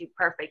relationship is going to be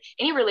perfect.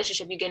 Any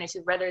relationship you get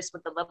into, whether it's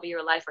with the love of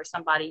your life or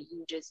somebody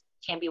you just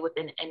can't be with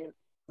and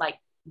like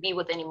be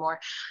with anymore,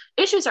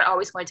 issues are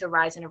always going to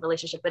arise in a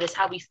relationship. But it's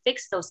how we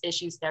fix those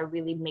issues that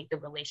really make the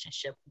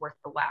relationship worth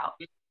the while.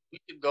 We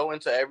could go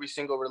into every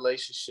single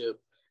relationship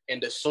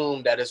and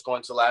assume that it's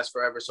going to last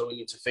forever, so we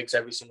need to fix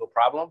every single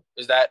problem.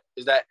 Is that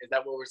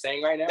what we're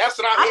saying right now? That's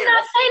what I'm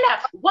not saying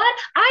that. What?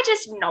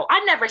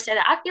 I never said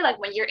that. I feel like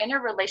when you're in a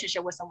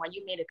relationship with someone,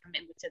 you made a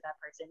commitment to that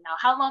person. Now,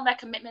 how long that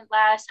commitment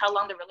lasts, how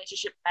long the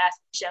relationship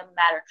lasts, shouldn't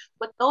matter.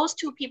 But those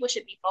two people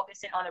should be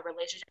focusing on the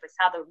relationship is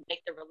how to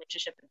make the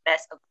relationship the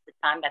best of the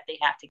time that they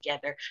have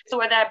together. So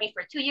whether that be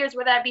for 2 years,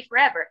 whether that be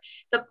forever.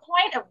 The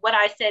point of what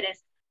I said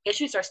is,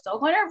 issues are still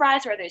going to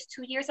arise, whether it's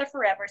 2 years or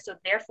forever. So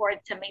therefore,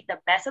 to make the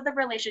best of the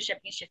relationship,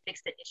 you should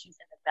fix the issues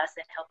in the best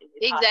and healthy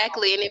way possible.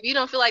 Exactly. And if you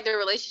don't feel like the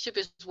relationship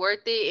is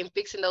worth it and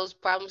fixing those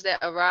problems that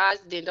arise,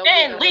 then don't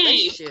get in a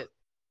relationship.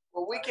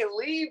 Well, we can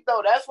leave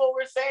though. That's what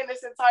we're saying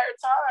this entire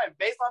time.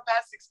 Based on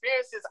past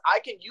experiences, I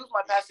can use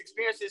my past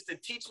experiences to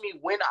teach me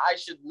when I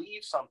should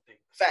leave something.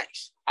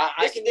 Facts.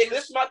 This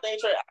is my thing,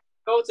 Trey. I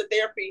go to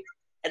therapy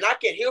and I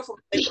can heal from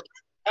things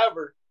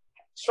ever.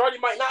 Shorty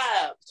might not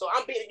have. So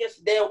I'm beating against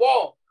the damn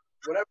wall.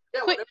 Whatever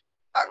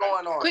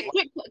going on.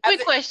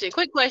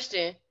 Quick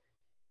question.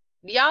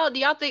 Do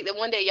y'all think that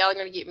one day y'all are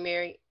gonna get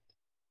married?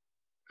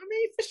 I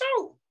mean, for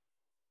sure.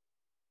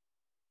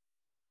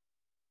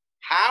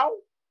 How?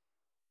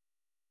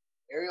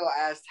 Ariel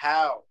asked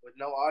how with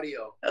no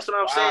audio. That's what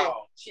I'm saying.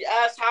 She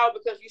asked how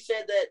because you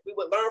said that we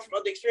would learn from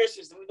other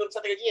experiences and we do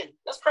something again.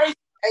 That's crazy.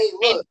 Hey,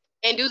 look.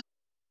 And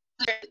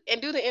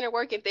do the inner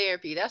work in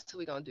therapy. That's what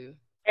we're gonna do.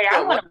 Hey,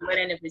 I want a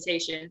wedding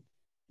invitation.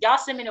 Y'all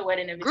send me the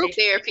wedding invitation. Group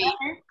therapy.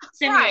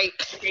 Send me an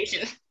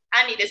invitation.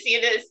 I need to see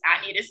this.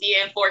 I need to see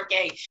it in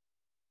 4K.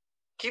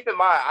 Keep in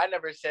mind, I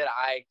never said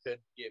I could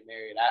get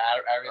married.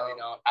 I really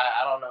don't.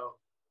 I don't know.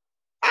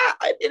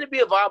 It'd be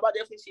a vibe. I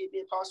definitely see it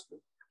being possible.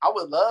 I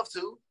would love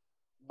to,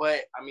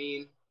 but I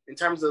mean, in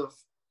terms of,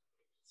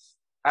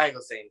 I ain't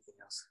gonna say anything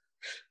else.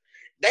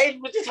 They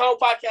with this whole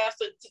podcast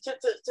to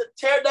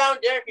tear down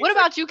Derek. What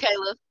about you,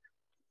 Kayla?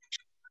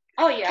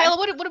 Oh yeah, Kayla.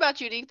 What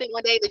about you? Do you think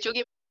one day that you'll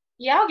get?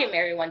 Yeah, I'll get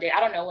married one day. I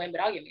don't know when,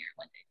 but I'll get married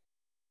one day.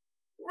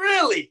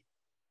 Really?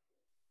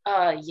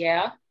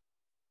 Yeah.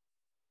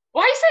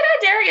 Why you say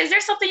that, Derek? Is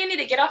there something you need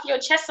to get off your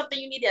chest? Something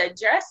you need to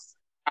address?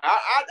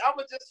 I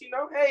would just,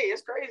 hey,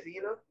 it's crazy,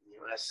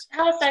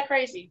 How is that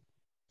crazy?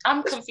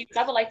 I'm confused.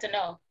 I would like to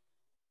know.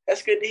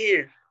 That's good to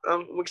hear.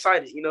 I'm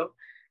excited,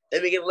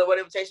 Let me get a little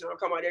invitation. I'll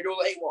come out there doing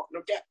a 8 walk,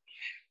 no cap.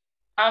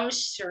 I'm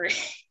sure.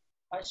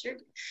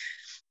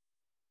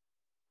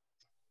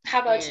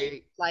 How about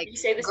you? Like, you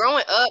say this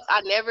growing up,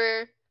 I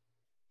never,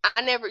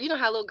 you know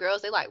how little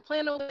girls, they like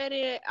plan on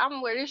wedding. I'm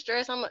gonna wear this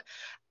dress.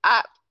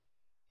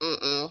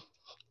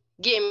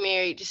 Getting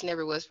married just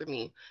never was for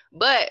me.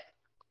 But,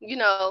 we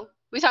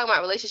talking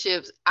about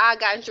relationships. I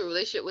got into a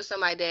relationship with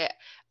somebody that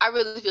I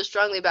really feel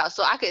strongly about.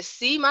 So I could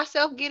see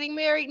myself getting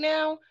married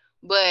now.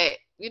 But,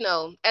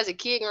 as a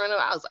kid growing up,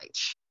 I was like,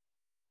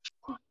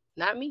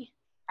 not me.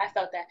 I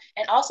felt that.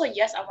 And also,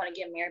 yes, I want to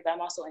get married, but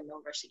I'm also in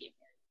no rush to get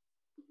married.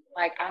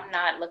 Like, I'm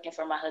not looking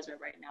for my husband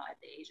right now at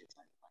the age of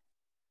 21.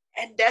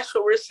 And that's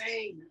what we're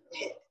saying.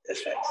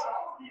 That's facts.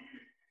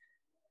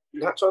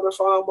 Not trying to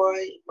find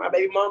my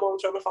baby mama. I'm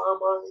trying to find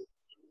my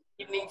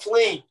evening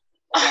fling.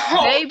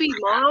 Baby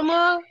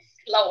mama?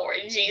 Lord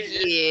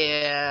Jesus.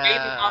 Yeah.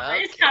 Baby mama.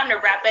 It's time to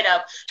wrap it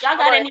up. Y'all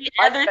got any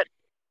other?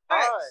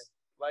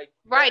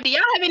 Right. Do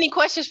y'all have any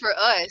questions for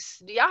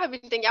us? Do y'all have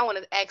anything y'all want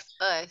to ask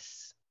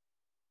us?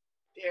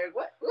 Derek,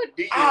 what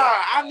do you?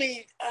 I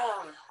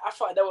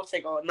feel like that will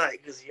take all night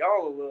because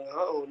y'all will.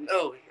 Oh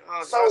no.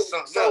 So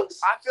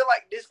I feel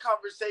like this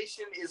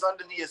conversation is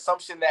under the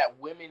assumption that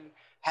women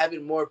have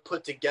it more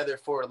put together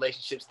for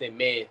relationships than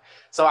men.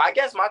 So I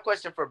guess my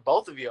question for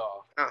both of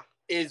y'all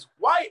is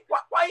why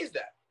is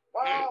that?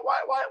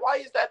 Why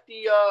is that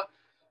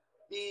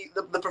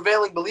the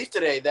prevailing belief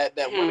today that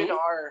women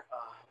are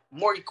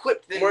more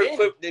equipped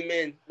than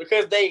men?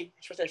 Because they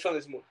trust their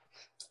feelings more.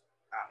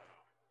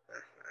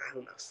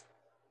 Who knows?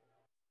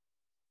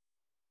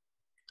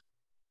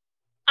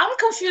 I'm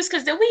confused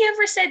because did we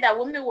ever say that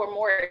women were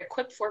more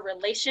equipped for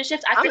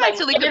relationships? I feel like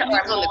women are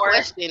more. The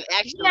question,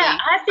 actually. Yeah,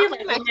 I feel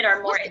like women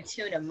are more in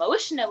tune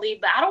emotionally,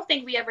 but I don't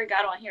think we ever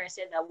got on here and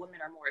said that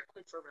women are more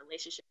equipped for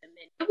relationships than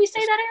men. Did we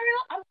say that, Ariel?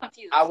 I'm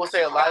confused. I will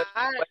say a lot.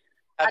 I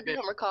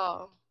don't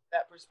recall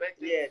that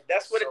perspective. Yeah,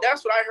 that's what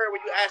I heard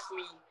when you asked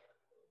me.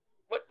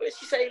 What did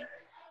she say?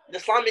 The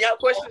slimy out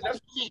questions.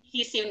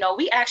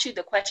 We asked you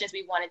the questions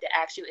we wanted to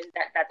ask you. Is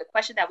that the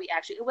question that we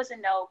asked you? It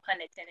wasn't no pun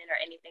intended or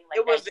anything like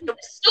that. It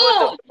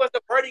was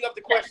the wording of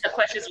the question. The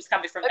questions was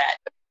coming from that.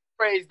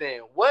 Phrase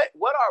then. What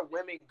are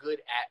women good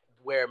at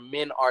where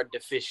men are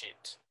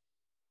deficient?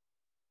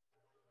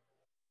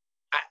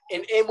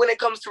 And when it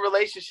comes to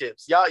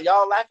relationships,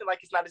 y'all laughing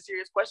like it's not a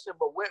serious question,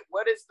 but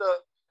what is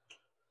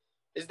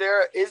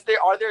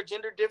are there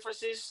gender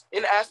differences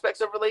in aspects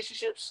of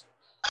relationships?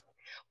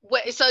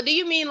 What? So do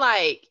you mean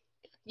like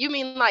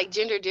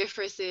gender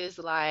differences?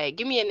 Like,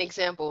 give me an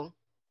example.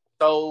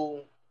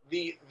 So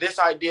this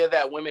idea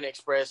that women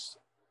express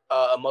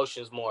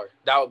emotions more,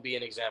 that would be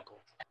an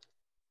example.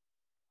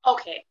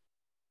 Okay.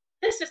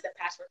 This is the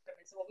password for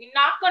me. So what we're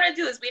not gonna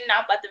do is we're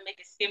not about to make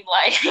it seem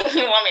like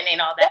women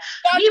ain't all that.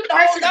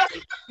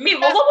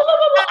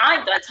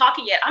 I'm done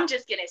talking yet. I'm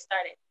just getting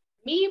started.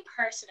 Me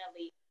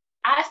personally,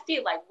 I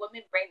feel like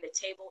women bring the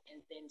table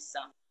and then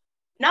some.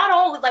 Not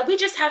only, like, we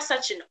just have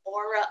such an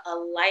aura, a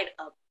light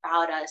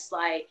about us.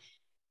 Like,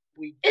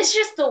 it's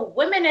just the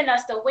women in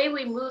us, the way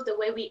we move, the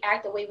way we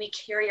act, the way we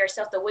carry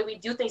ourselves, the way we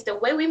do things, the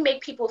way we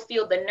make people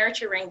feel, the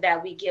nurturing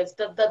that we give,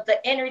 the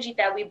energy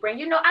that we bring.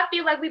 I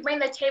feel like we bring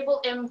the table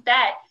in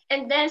that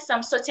and then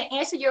some. So to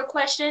answer your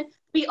question,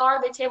 We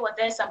are the table and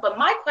then some. But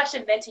my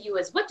question then to you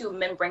is, what do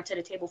men bring to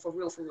the table for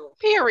real, for real?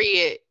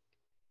 Period.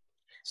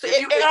 So if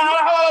you ask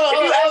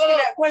me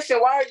that question,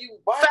 why are you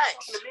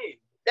talking to me?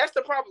 That's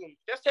the problem.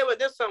 That's table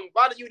this some.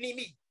 Why do you need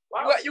me?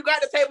 You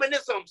got the table and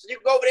this some. So you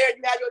can go over there,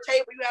 you have your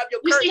table, you have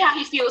your You curtain. see how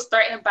he feels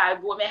threatened by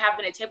women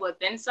having a table and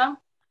then some?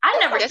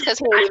 That's because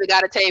he ain't even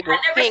got a table.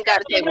 He ain't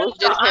got a table. It's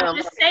just him. I'm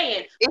just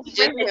saying. It's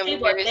just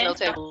him. There is no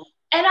table.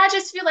 And I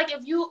just feel like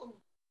if you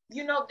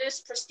know,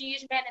 this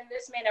prestige man and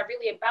this man are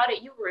really about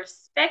it, you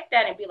respect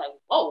that and be like,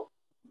 whoa,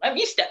 let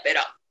me step it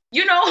up.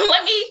 You know,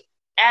 let me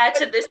add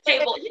to this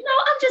table. You know,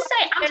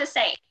 I'm just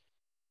saying.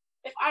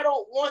 If I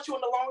don't want you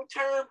in the long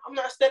term, I'm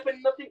not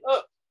stepping nothing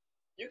up.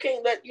 You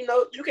can't let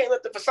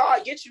the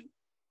facade get you.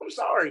 I'm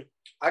sorry.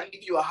 I can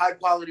give you a high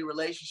quality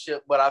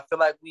relationship, but I feel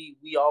like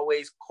we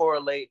always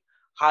correlate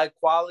high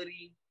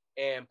quality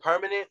and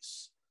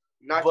permanence.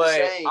 Not but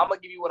the same. I'm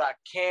gonna give you what I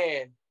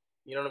can.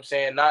 You know what I'm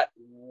saying? Not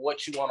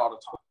what you want all the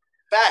time.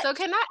 Fact. So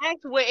can I ask,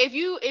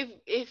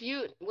 if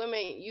you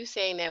women, you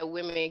saying that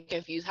women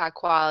confuse high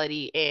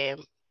quality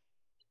and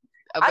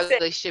a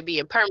relationship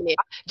being permanent,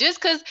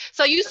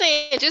 so you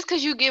saying just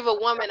because you give a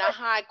woman a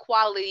high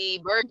quality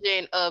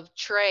version of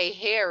Trey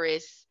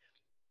Harris,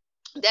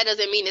 that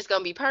doesn't mean it's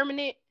gonna be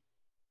permanent?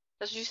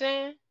 That's what you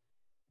saying?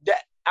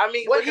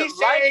 What he's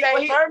saying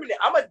ain't permanent.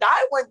 I'm gonna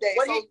die one day.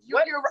 What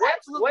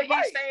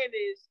he's saying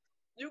is,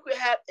 you could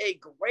have a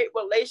great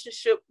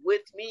relationship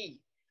with me,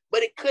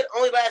 but it could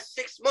only last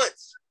 6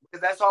 months.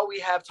 Because that's all we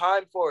have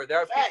time for. There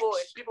are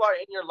people are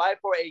in your life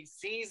for a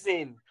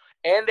season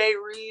and a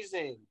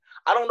reason.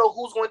 I don't know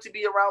who's going to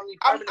be around me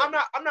permanently.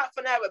 I'm not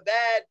gonna have a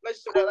bad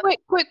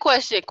relationship.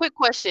 Quick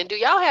question. Do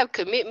y'all have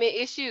commitment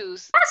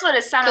issues? That's what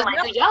it sounded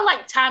like. Do y'all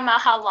like time out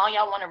how long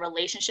y'all want a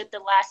relationship to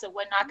last and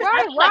whatnot?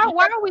 Right.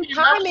 Why are we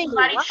timing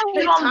it?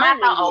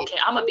 Okay,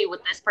 I'm gonna be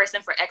with this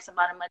person for X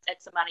amount of months,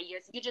 X amount of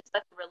years. You just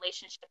let the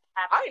relationship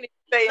happen. I didn't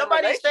even say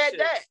nobody said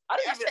that. I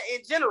said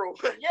in general.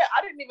 Yeah,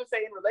 I didn't even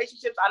say in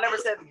relationships. I never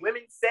said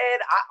women said.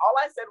 All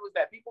I said was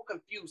that people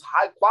confuse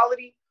high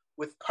quality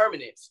with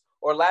permanence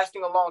or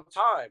lasting a long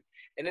time.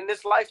 And in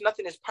this life,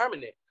 nothing is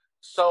permanent.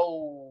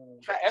 So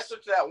the answer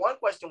to that one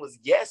question was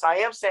yes, I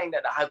am saying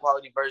that the high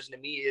quality version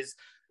of me is,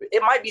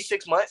 it might be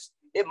 6 months.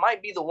 It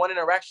might be the one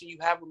interaction you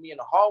have with me in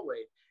the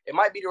hallway. It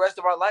might be the rest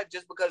of our life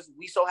just because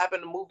we so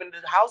happen to move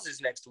into the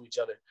houses next to each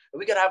other. And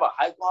we can have a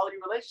high quality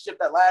relationship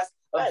that lasts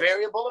a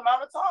variable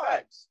amount of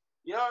time.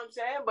 You know what I'm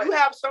saying? But you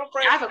have some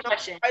friends. I have a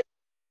question.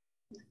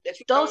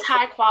 Those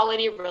high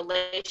quality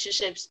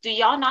relationships, do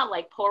y'all not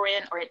like pour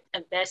in or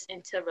invest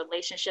into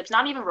relationships,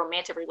 not even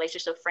romantic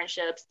relationships,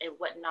 friendships and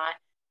whatnot,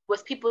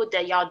 with people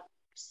that y'all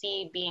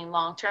see being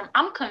long term?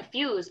 I'm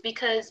confused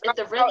because if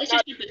the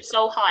relationship is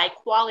so high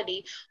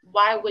quality,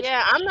 why would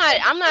I'm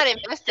not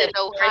investing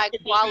no high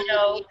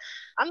quality.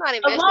 I'm not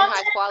investing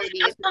high quality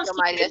into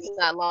somebody that's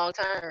not long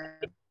term.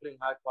 Putting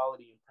high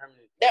quality and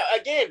permanent. Now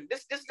again,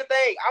 this is the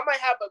thing. I might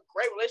have a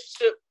great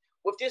relationship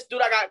with this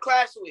dude I got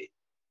class with.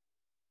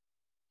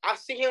 I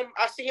see him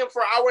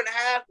for an hour and a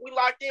half. We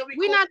locked in.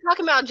 We're not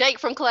talking about Jake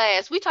from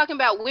class. We're talking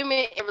about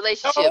women in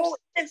relationships. No,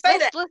 I didn't say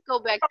that. Let's go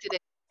back to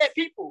that.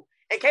 People.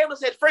 And Kayla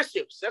said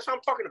friendships. That's what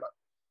I'm talking about.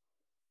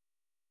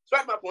 So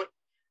that's my point.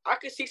 I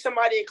could see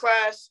somebody in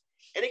class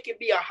and it could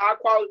be a high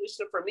quality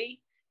relationship for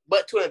me,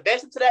 but to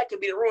invest into that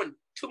could be the ruin.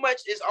 Too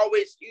much is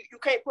always, you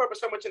can't pour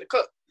so much in the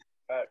cup.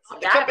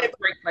 The cup ain't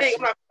big.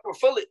 I'm not going to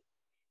fill it.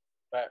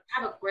 I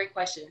have a great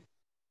question.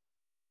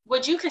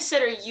 Would you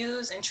consider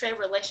use and trade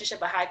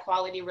relationship a high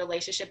quality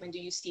relationship, and do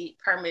you see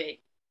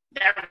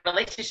that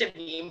relationship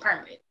being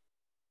permanent?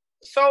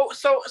 So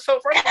first of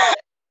all,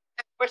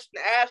 that question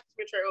to ask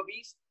me, Trey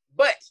Obese.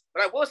 But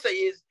what I will say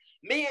is,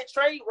 me and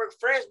Trey were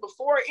friends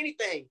before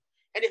anything.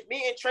 And if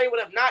me and Trey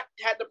would have not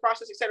had the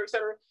process, et cetera,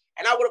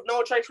 and I would have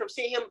known Trey from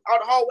seeing him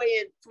out the hallway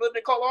and from living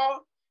in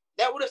Colorado,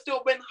 that would have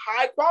still been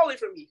high quality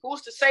for me.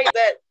 Who's to say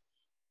that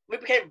we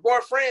became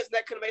more friends and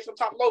that could have made some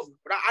top over?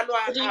 But I know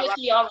I have. Do you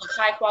see y'all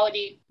a high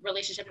quality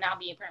relationship now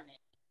being permanent?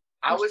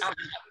 I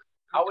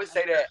would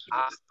say that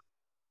I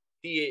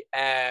see it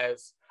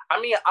as. I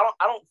mean, I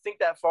don't think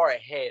that far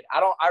ahead.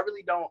 I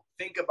really don't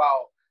think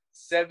about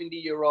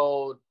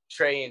 70-year-old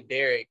Trey and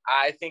Derek.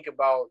 I think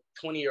about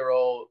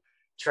 20-year-old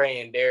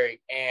Trey and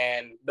Derek,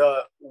 and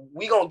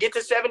we gonna get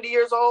to 70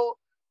 years old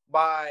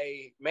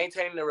by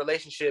maintaining the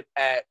relationship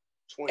at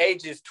 20.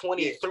 Ages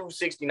 20 through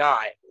 69.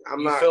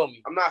 Feel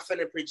me? I'm not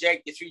finna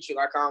project the future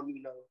like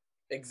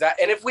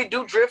exactly. And if we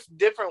do drift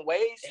different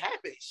ways, it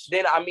happens.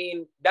 Then I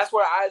mean, that's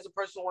where I as a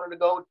person wanted to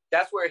go.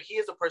 That's where he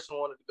as a person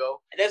wanted to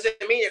go. It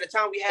doesn't mean at the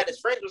time we had as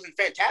friends wasn't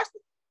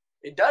fantastic.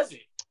 It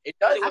doesn't. It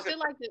doesn't. I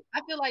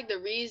feel like the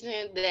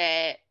reason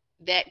that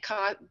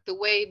the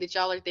way that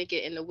y'all are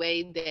thinking and the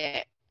way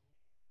that,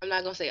 I'm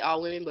not gonna say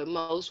all women, but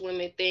most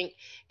women think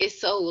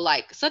it's so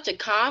like such a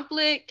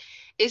conflict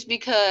is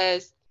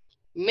because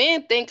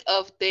men think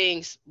of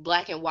things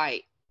black and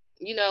white,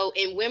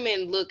 and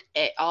women look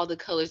at all the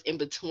colors in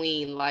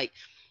between. Like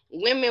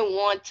women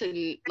want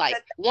to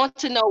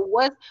know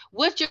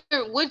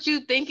what you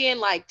thinking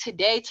like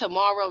today,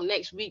 tomorrow,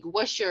 next week.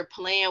 What's your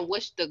plan?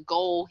 What's the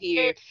goal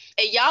here?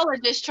 And y'all are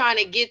just trying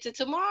to get to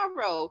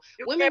tomorrow.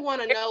 Women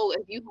want to know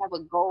if you have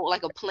a goal,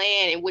 like a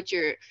plan, and what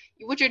you're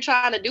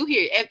trying to do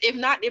here. If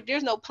not, if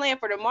there's no plan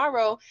for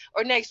tomorrow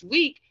or next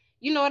week,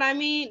 you know what I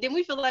mean? Then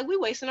we feel like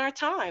we're wasting our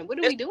time. What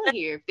are we doing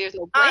here if there's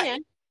no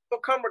plan? It'll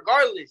come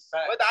regardless.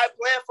 Whether I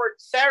plan for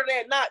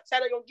Saturday or not,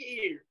 Saturday gonna get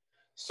here.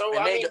 So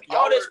I mean,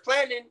 all this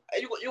planning,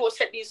 you will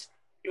set these.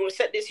 You want to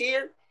set this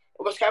here.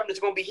 What's happening is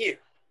gonna be here.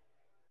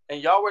 And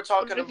y'all were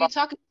talking about. If you're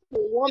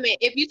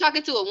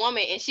talking to a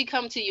woman and she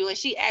come to you and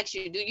she asks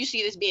you, "Do you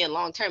see this being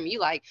long term?" You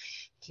like,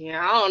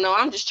 yeah, I don't know.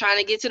 I'm just trying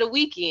to get to the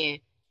weekend.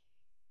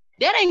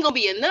 That ain't gonna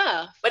be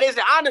enough. But it's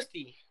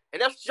honesty,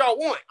 and that's what y'all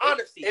want.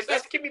 Honesty. If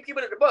it's keeping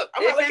people in the book,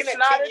 I'm not looking at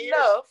not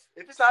enough.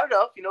 If it's not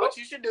enough, you know what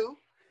you should do?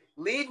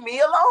 Leave me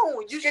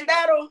alone. You should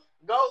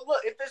go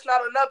look. If it's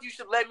not enough, you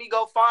should let me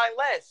go find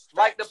less.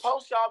 Like the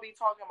post y'all be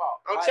talking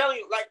about. I'm telling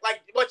you, like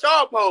what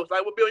y'all post,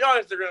 like what Bill y'all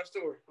Instagram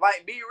story.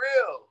 Like be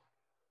real.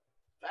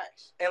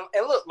 Facts. And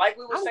look, like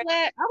we were saying.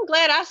 I'm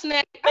glad I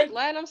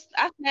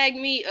snagged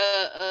me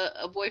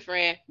a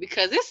boyfriend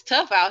because it's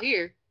tough out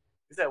here.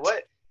 You said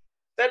what?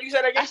 You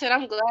said again? I said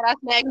I'm glad I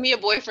snagged me a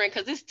boyfriend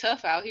because it's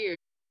tough out here.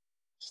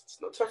 It's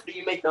no tougher than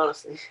you make it,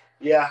 honestly.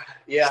 Yeah.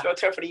 It's no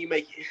tougher than you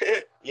make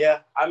it. Yeah.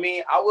 I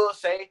mean, I will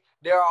say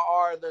there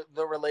are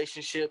the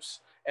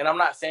relationships, and I'm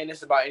not saying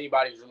this about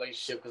anybody's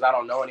relationship because I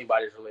don't know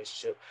anybody's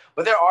relationship,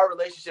 but there are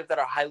relationships that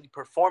are highly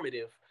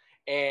performative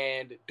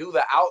and do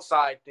the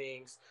outside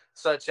things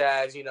such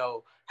as, you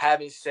know,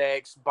 having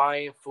sex,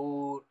 buying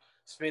food,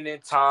 spending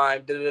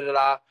time,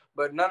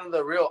 but none of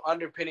the real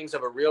underpinnings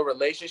of a real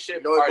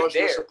relationship are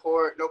there. No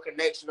support, no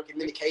connection, no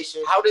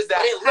communication. How does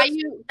that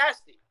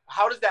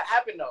How does that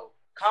happen though?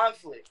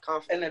 Conflict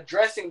and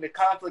addressing the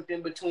conflict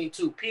in between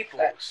two people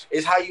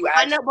is how you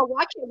I know, but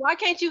why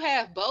can't you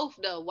have both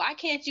though? Why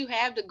can't you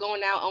have the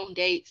going out on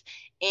dates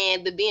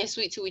and the being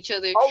sweet to each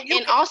other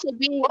and also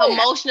being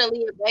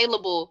emotionally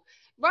available?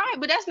 Right,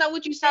 but that's not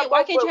what you said.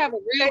 Why can't you have a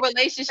real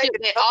relationship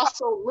that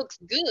also looks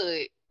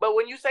good? But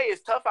when you say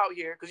it's tough out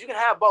here, because you can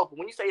have both, but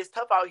when you say it's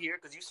tough out here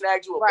because you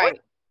snagged you a boy,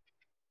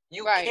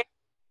 you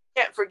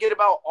can't forget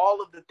about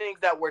all of the things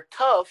that were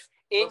tough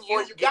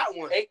before you got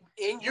one. That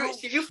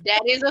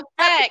is a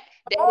fact.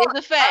 That is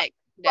a fact.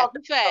 That's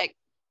a fact.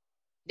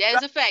 That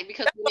is a fact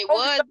because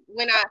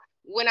when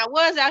I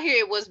was out here,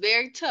 it was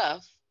very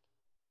tough.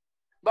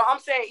 But I'm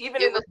saying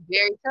even it was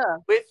very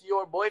tough with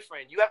your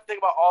boyfriend, you have to think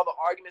about all the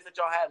arguments that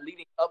y'all had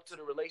leading up to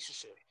the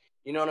relationship.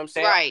 You know what I'm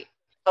saying? Right.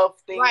 Tough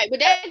things. Right.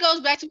 But that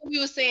goes back to what we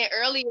were saying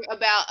earlier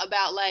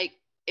about like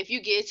if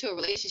you get into a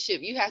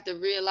relationship, you have to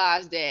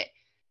realize that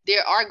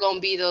there are going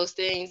to be those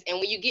things. And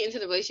when you get into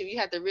the relationship, you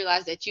have to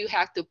realize that you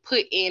have to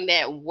put in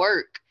that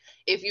work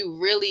if you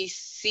really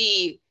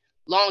see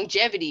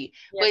longevity.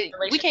 But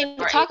we can't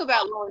even talk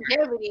about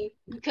longevity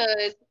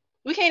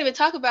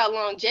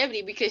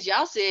because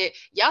y'all said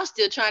y'all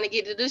still trying to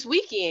get to this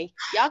weekend.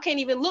 Y'all can't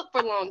even look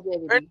for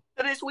longevity.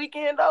 To this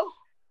weekend, though?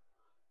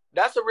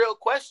 That's a real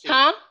question.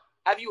 Huh?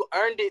 Have you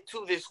earned it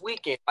to this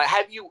weekend? Like,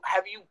 have you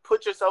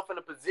put yourself in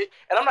a position?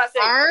 And I'm not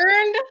saying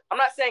earned. I'm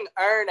not saying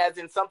earn as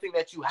in something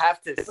that you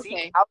have to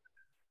seek out,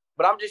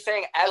 but I'm just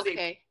saying as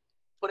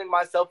putting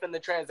myself in the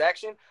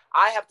transaction,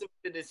 I have to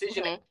make the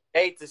decision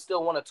to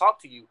still want to talk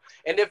to you.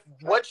 And if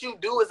what you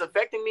do is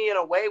affecting me in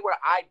a way where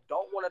I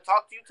don't want to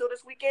talk to you till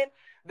this weekend,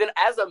 then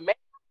as a man,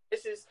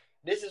 this is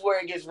where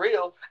it gets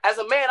real. As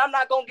a man, I'm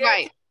not gonna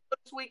get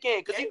this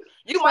weekend because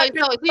you might be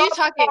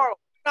talking tomorrow.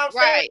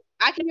 Right.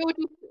 I can hear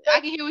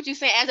what you're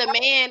saying. As a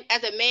man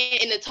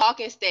in the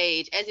talking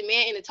stage,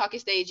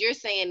 you're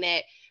saying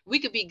that we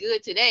could be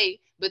good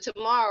today, but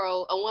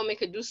tomorrow a woman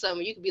could do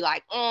something. You could be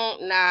like, nah,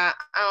 I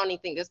don't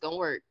even think that's gonna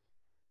work.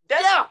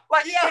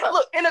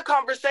 Look, in a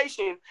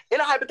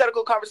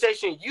hypothetical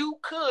conversation, you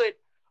could,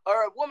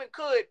 or a woman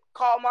could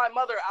call my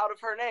mother out of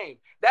her name.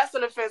 That's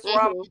an offense where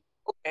I'm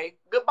okay,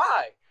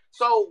 goodbye.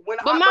 So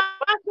my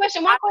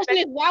question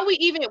is why we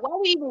even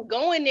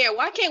going there?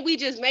 Why can't we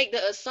just make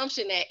the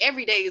assumption that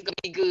every day is gonna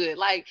be good?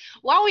 Like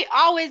why we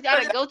always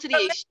gotta go to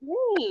the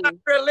extreme? That's not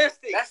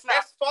realistic.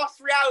 That's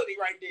false reality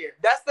right there.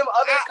 That's them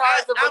other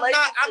kinds of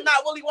relationships. I'm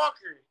not Willy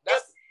Wonka.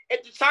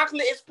 If the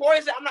chocolate is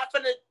poison, I'm not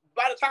finna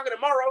buy the chocolate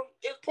tomorrow.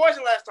 It was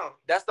poison last time.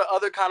 That's the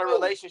other kind of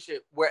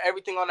relationship where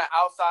everything on the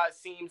outside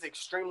seems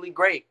extremely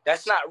great.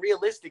 That's not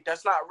realistic.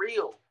 That's not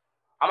real.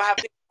 I'm gonna have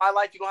things in my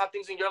life. You're gonna have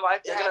things in your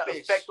life. They're gonna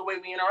affect the way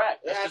we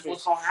interact. That's just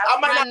what's gonna happen. I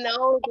might not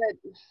know that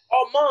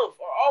all month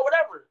or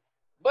whatever,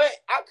 but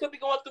I could be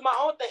going through my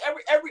own thing.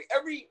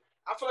 Every.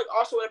 I feel like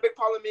also what a big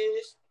problem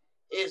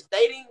is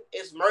dating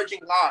is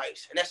merging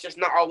lives, and that's just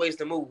not always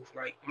the move.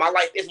 Like my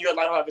life isn't your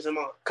life isn't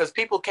mine. Because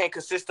people can't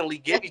consistently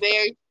give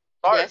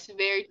That's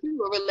very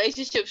true. A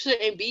relationship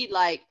shouldn't be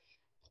like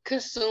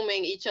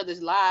consuming each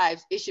other's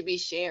lives. It should be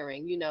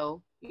sharing. You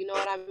know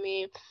what I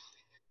mean.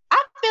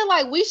 I feel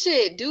like we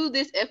should do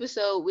this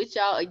episode with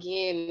y'all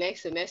again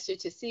next semester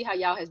to see how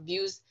y'all has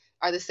views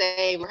are the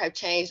same or have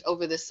changed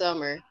over the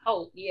summer.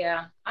 Oh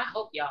yeah, I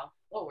hope y'all.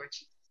 Lord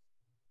Jesus.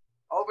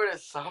 Over the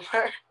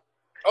summer.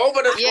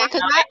 Over the Yeah,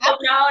 because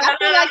No, I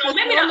feel like the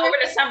maybe not summer, over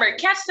the summer.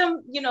 Catch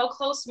them,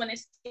 close when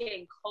it's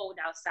getting cold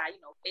outside.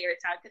 Fair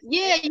time.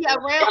 yeah,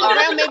 Around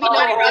around maybe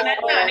that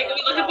November. time, they could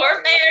be looking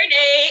for a fair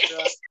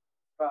day.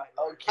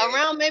 Okay.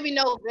 Around maybe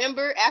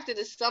November, after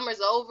the summer's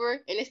over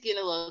and it's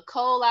getting a little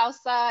cold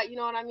outside, you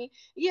know what I mean?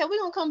 Yeah, we're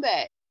gonna come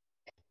back.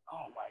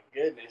 Oh my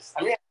goodness.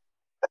 I mean,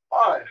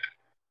 fine.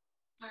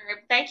 All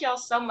right, thank y'all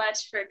so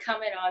much for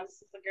coming on.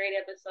 This is a great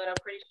episode. I'm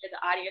pretty sure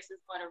the audience is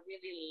going to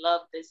really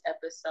love this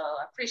episode.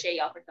 I appreciate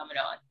y'all for coming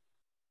on.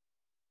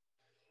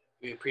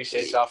 We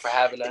appreciate y'all for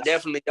having us.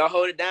 Definitely, y'all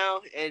hold it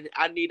down, and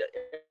I need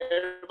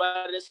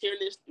everybody that's hearing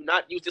this, do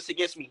not use this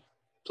against me,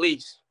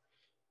 please.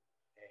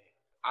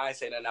 I ain't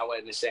say nothing I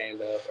wasn't ashamed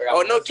of.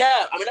 Oh, no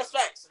cap. I mean, that's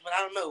facts, but I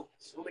don't know.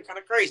 It's really kind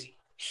of crazy.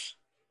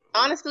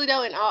 Honestly,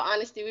 though, in all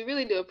honesty, we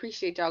really do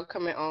appreciate y'all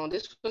coming on.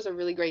 This was a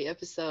really great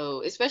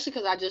episode, especially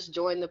because I just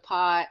joined the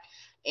pod,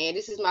 and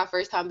this is my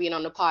first time being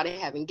on the pod and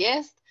having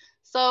guests.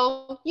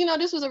 So,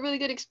 this was a really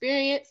good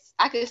experience.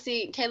 I could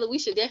see, Kayla, we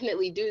should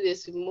definitely do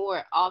this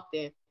more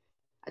often.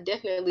 I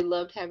definitely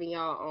loved having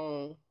y'all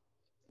on.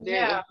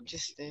 Very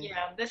interesting.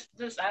 Yeah, this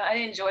I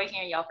enjoy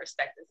hearing y'all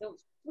perspectives. This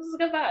was a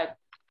good vibe.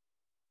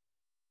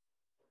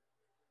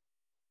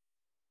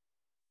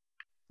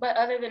 But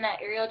other than that,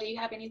 Ariel, do you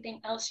have anything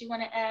else you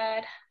want to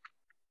add?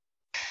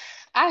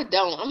 I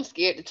don't. I'm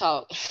scared to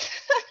talk.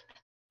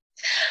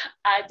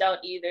 I don't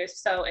either.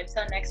 So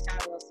until next time,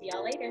 we'll see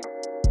y'all later.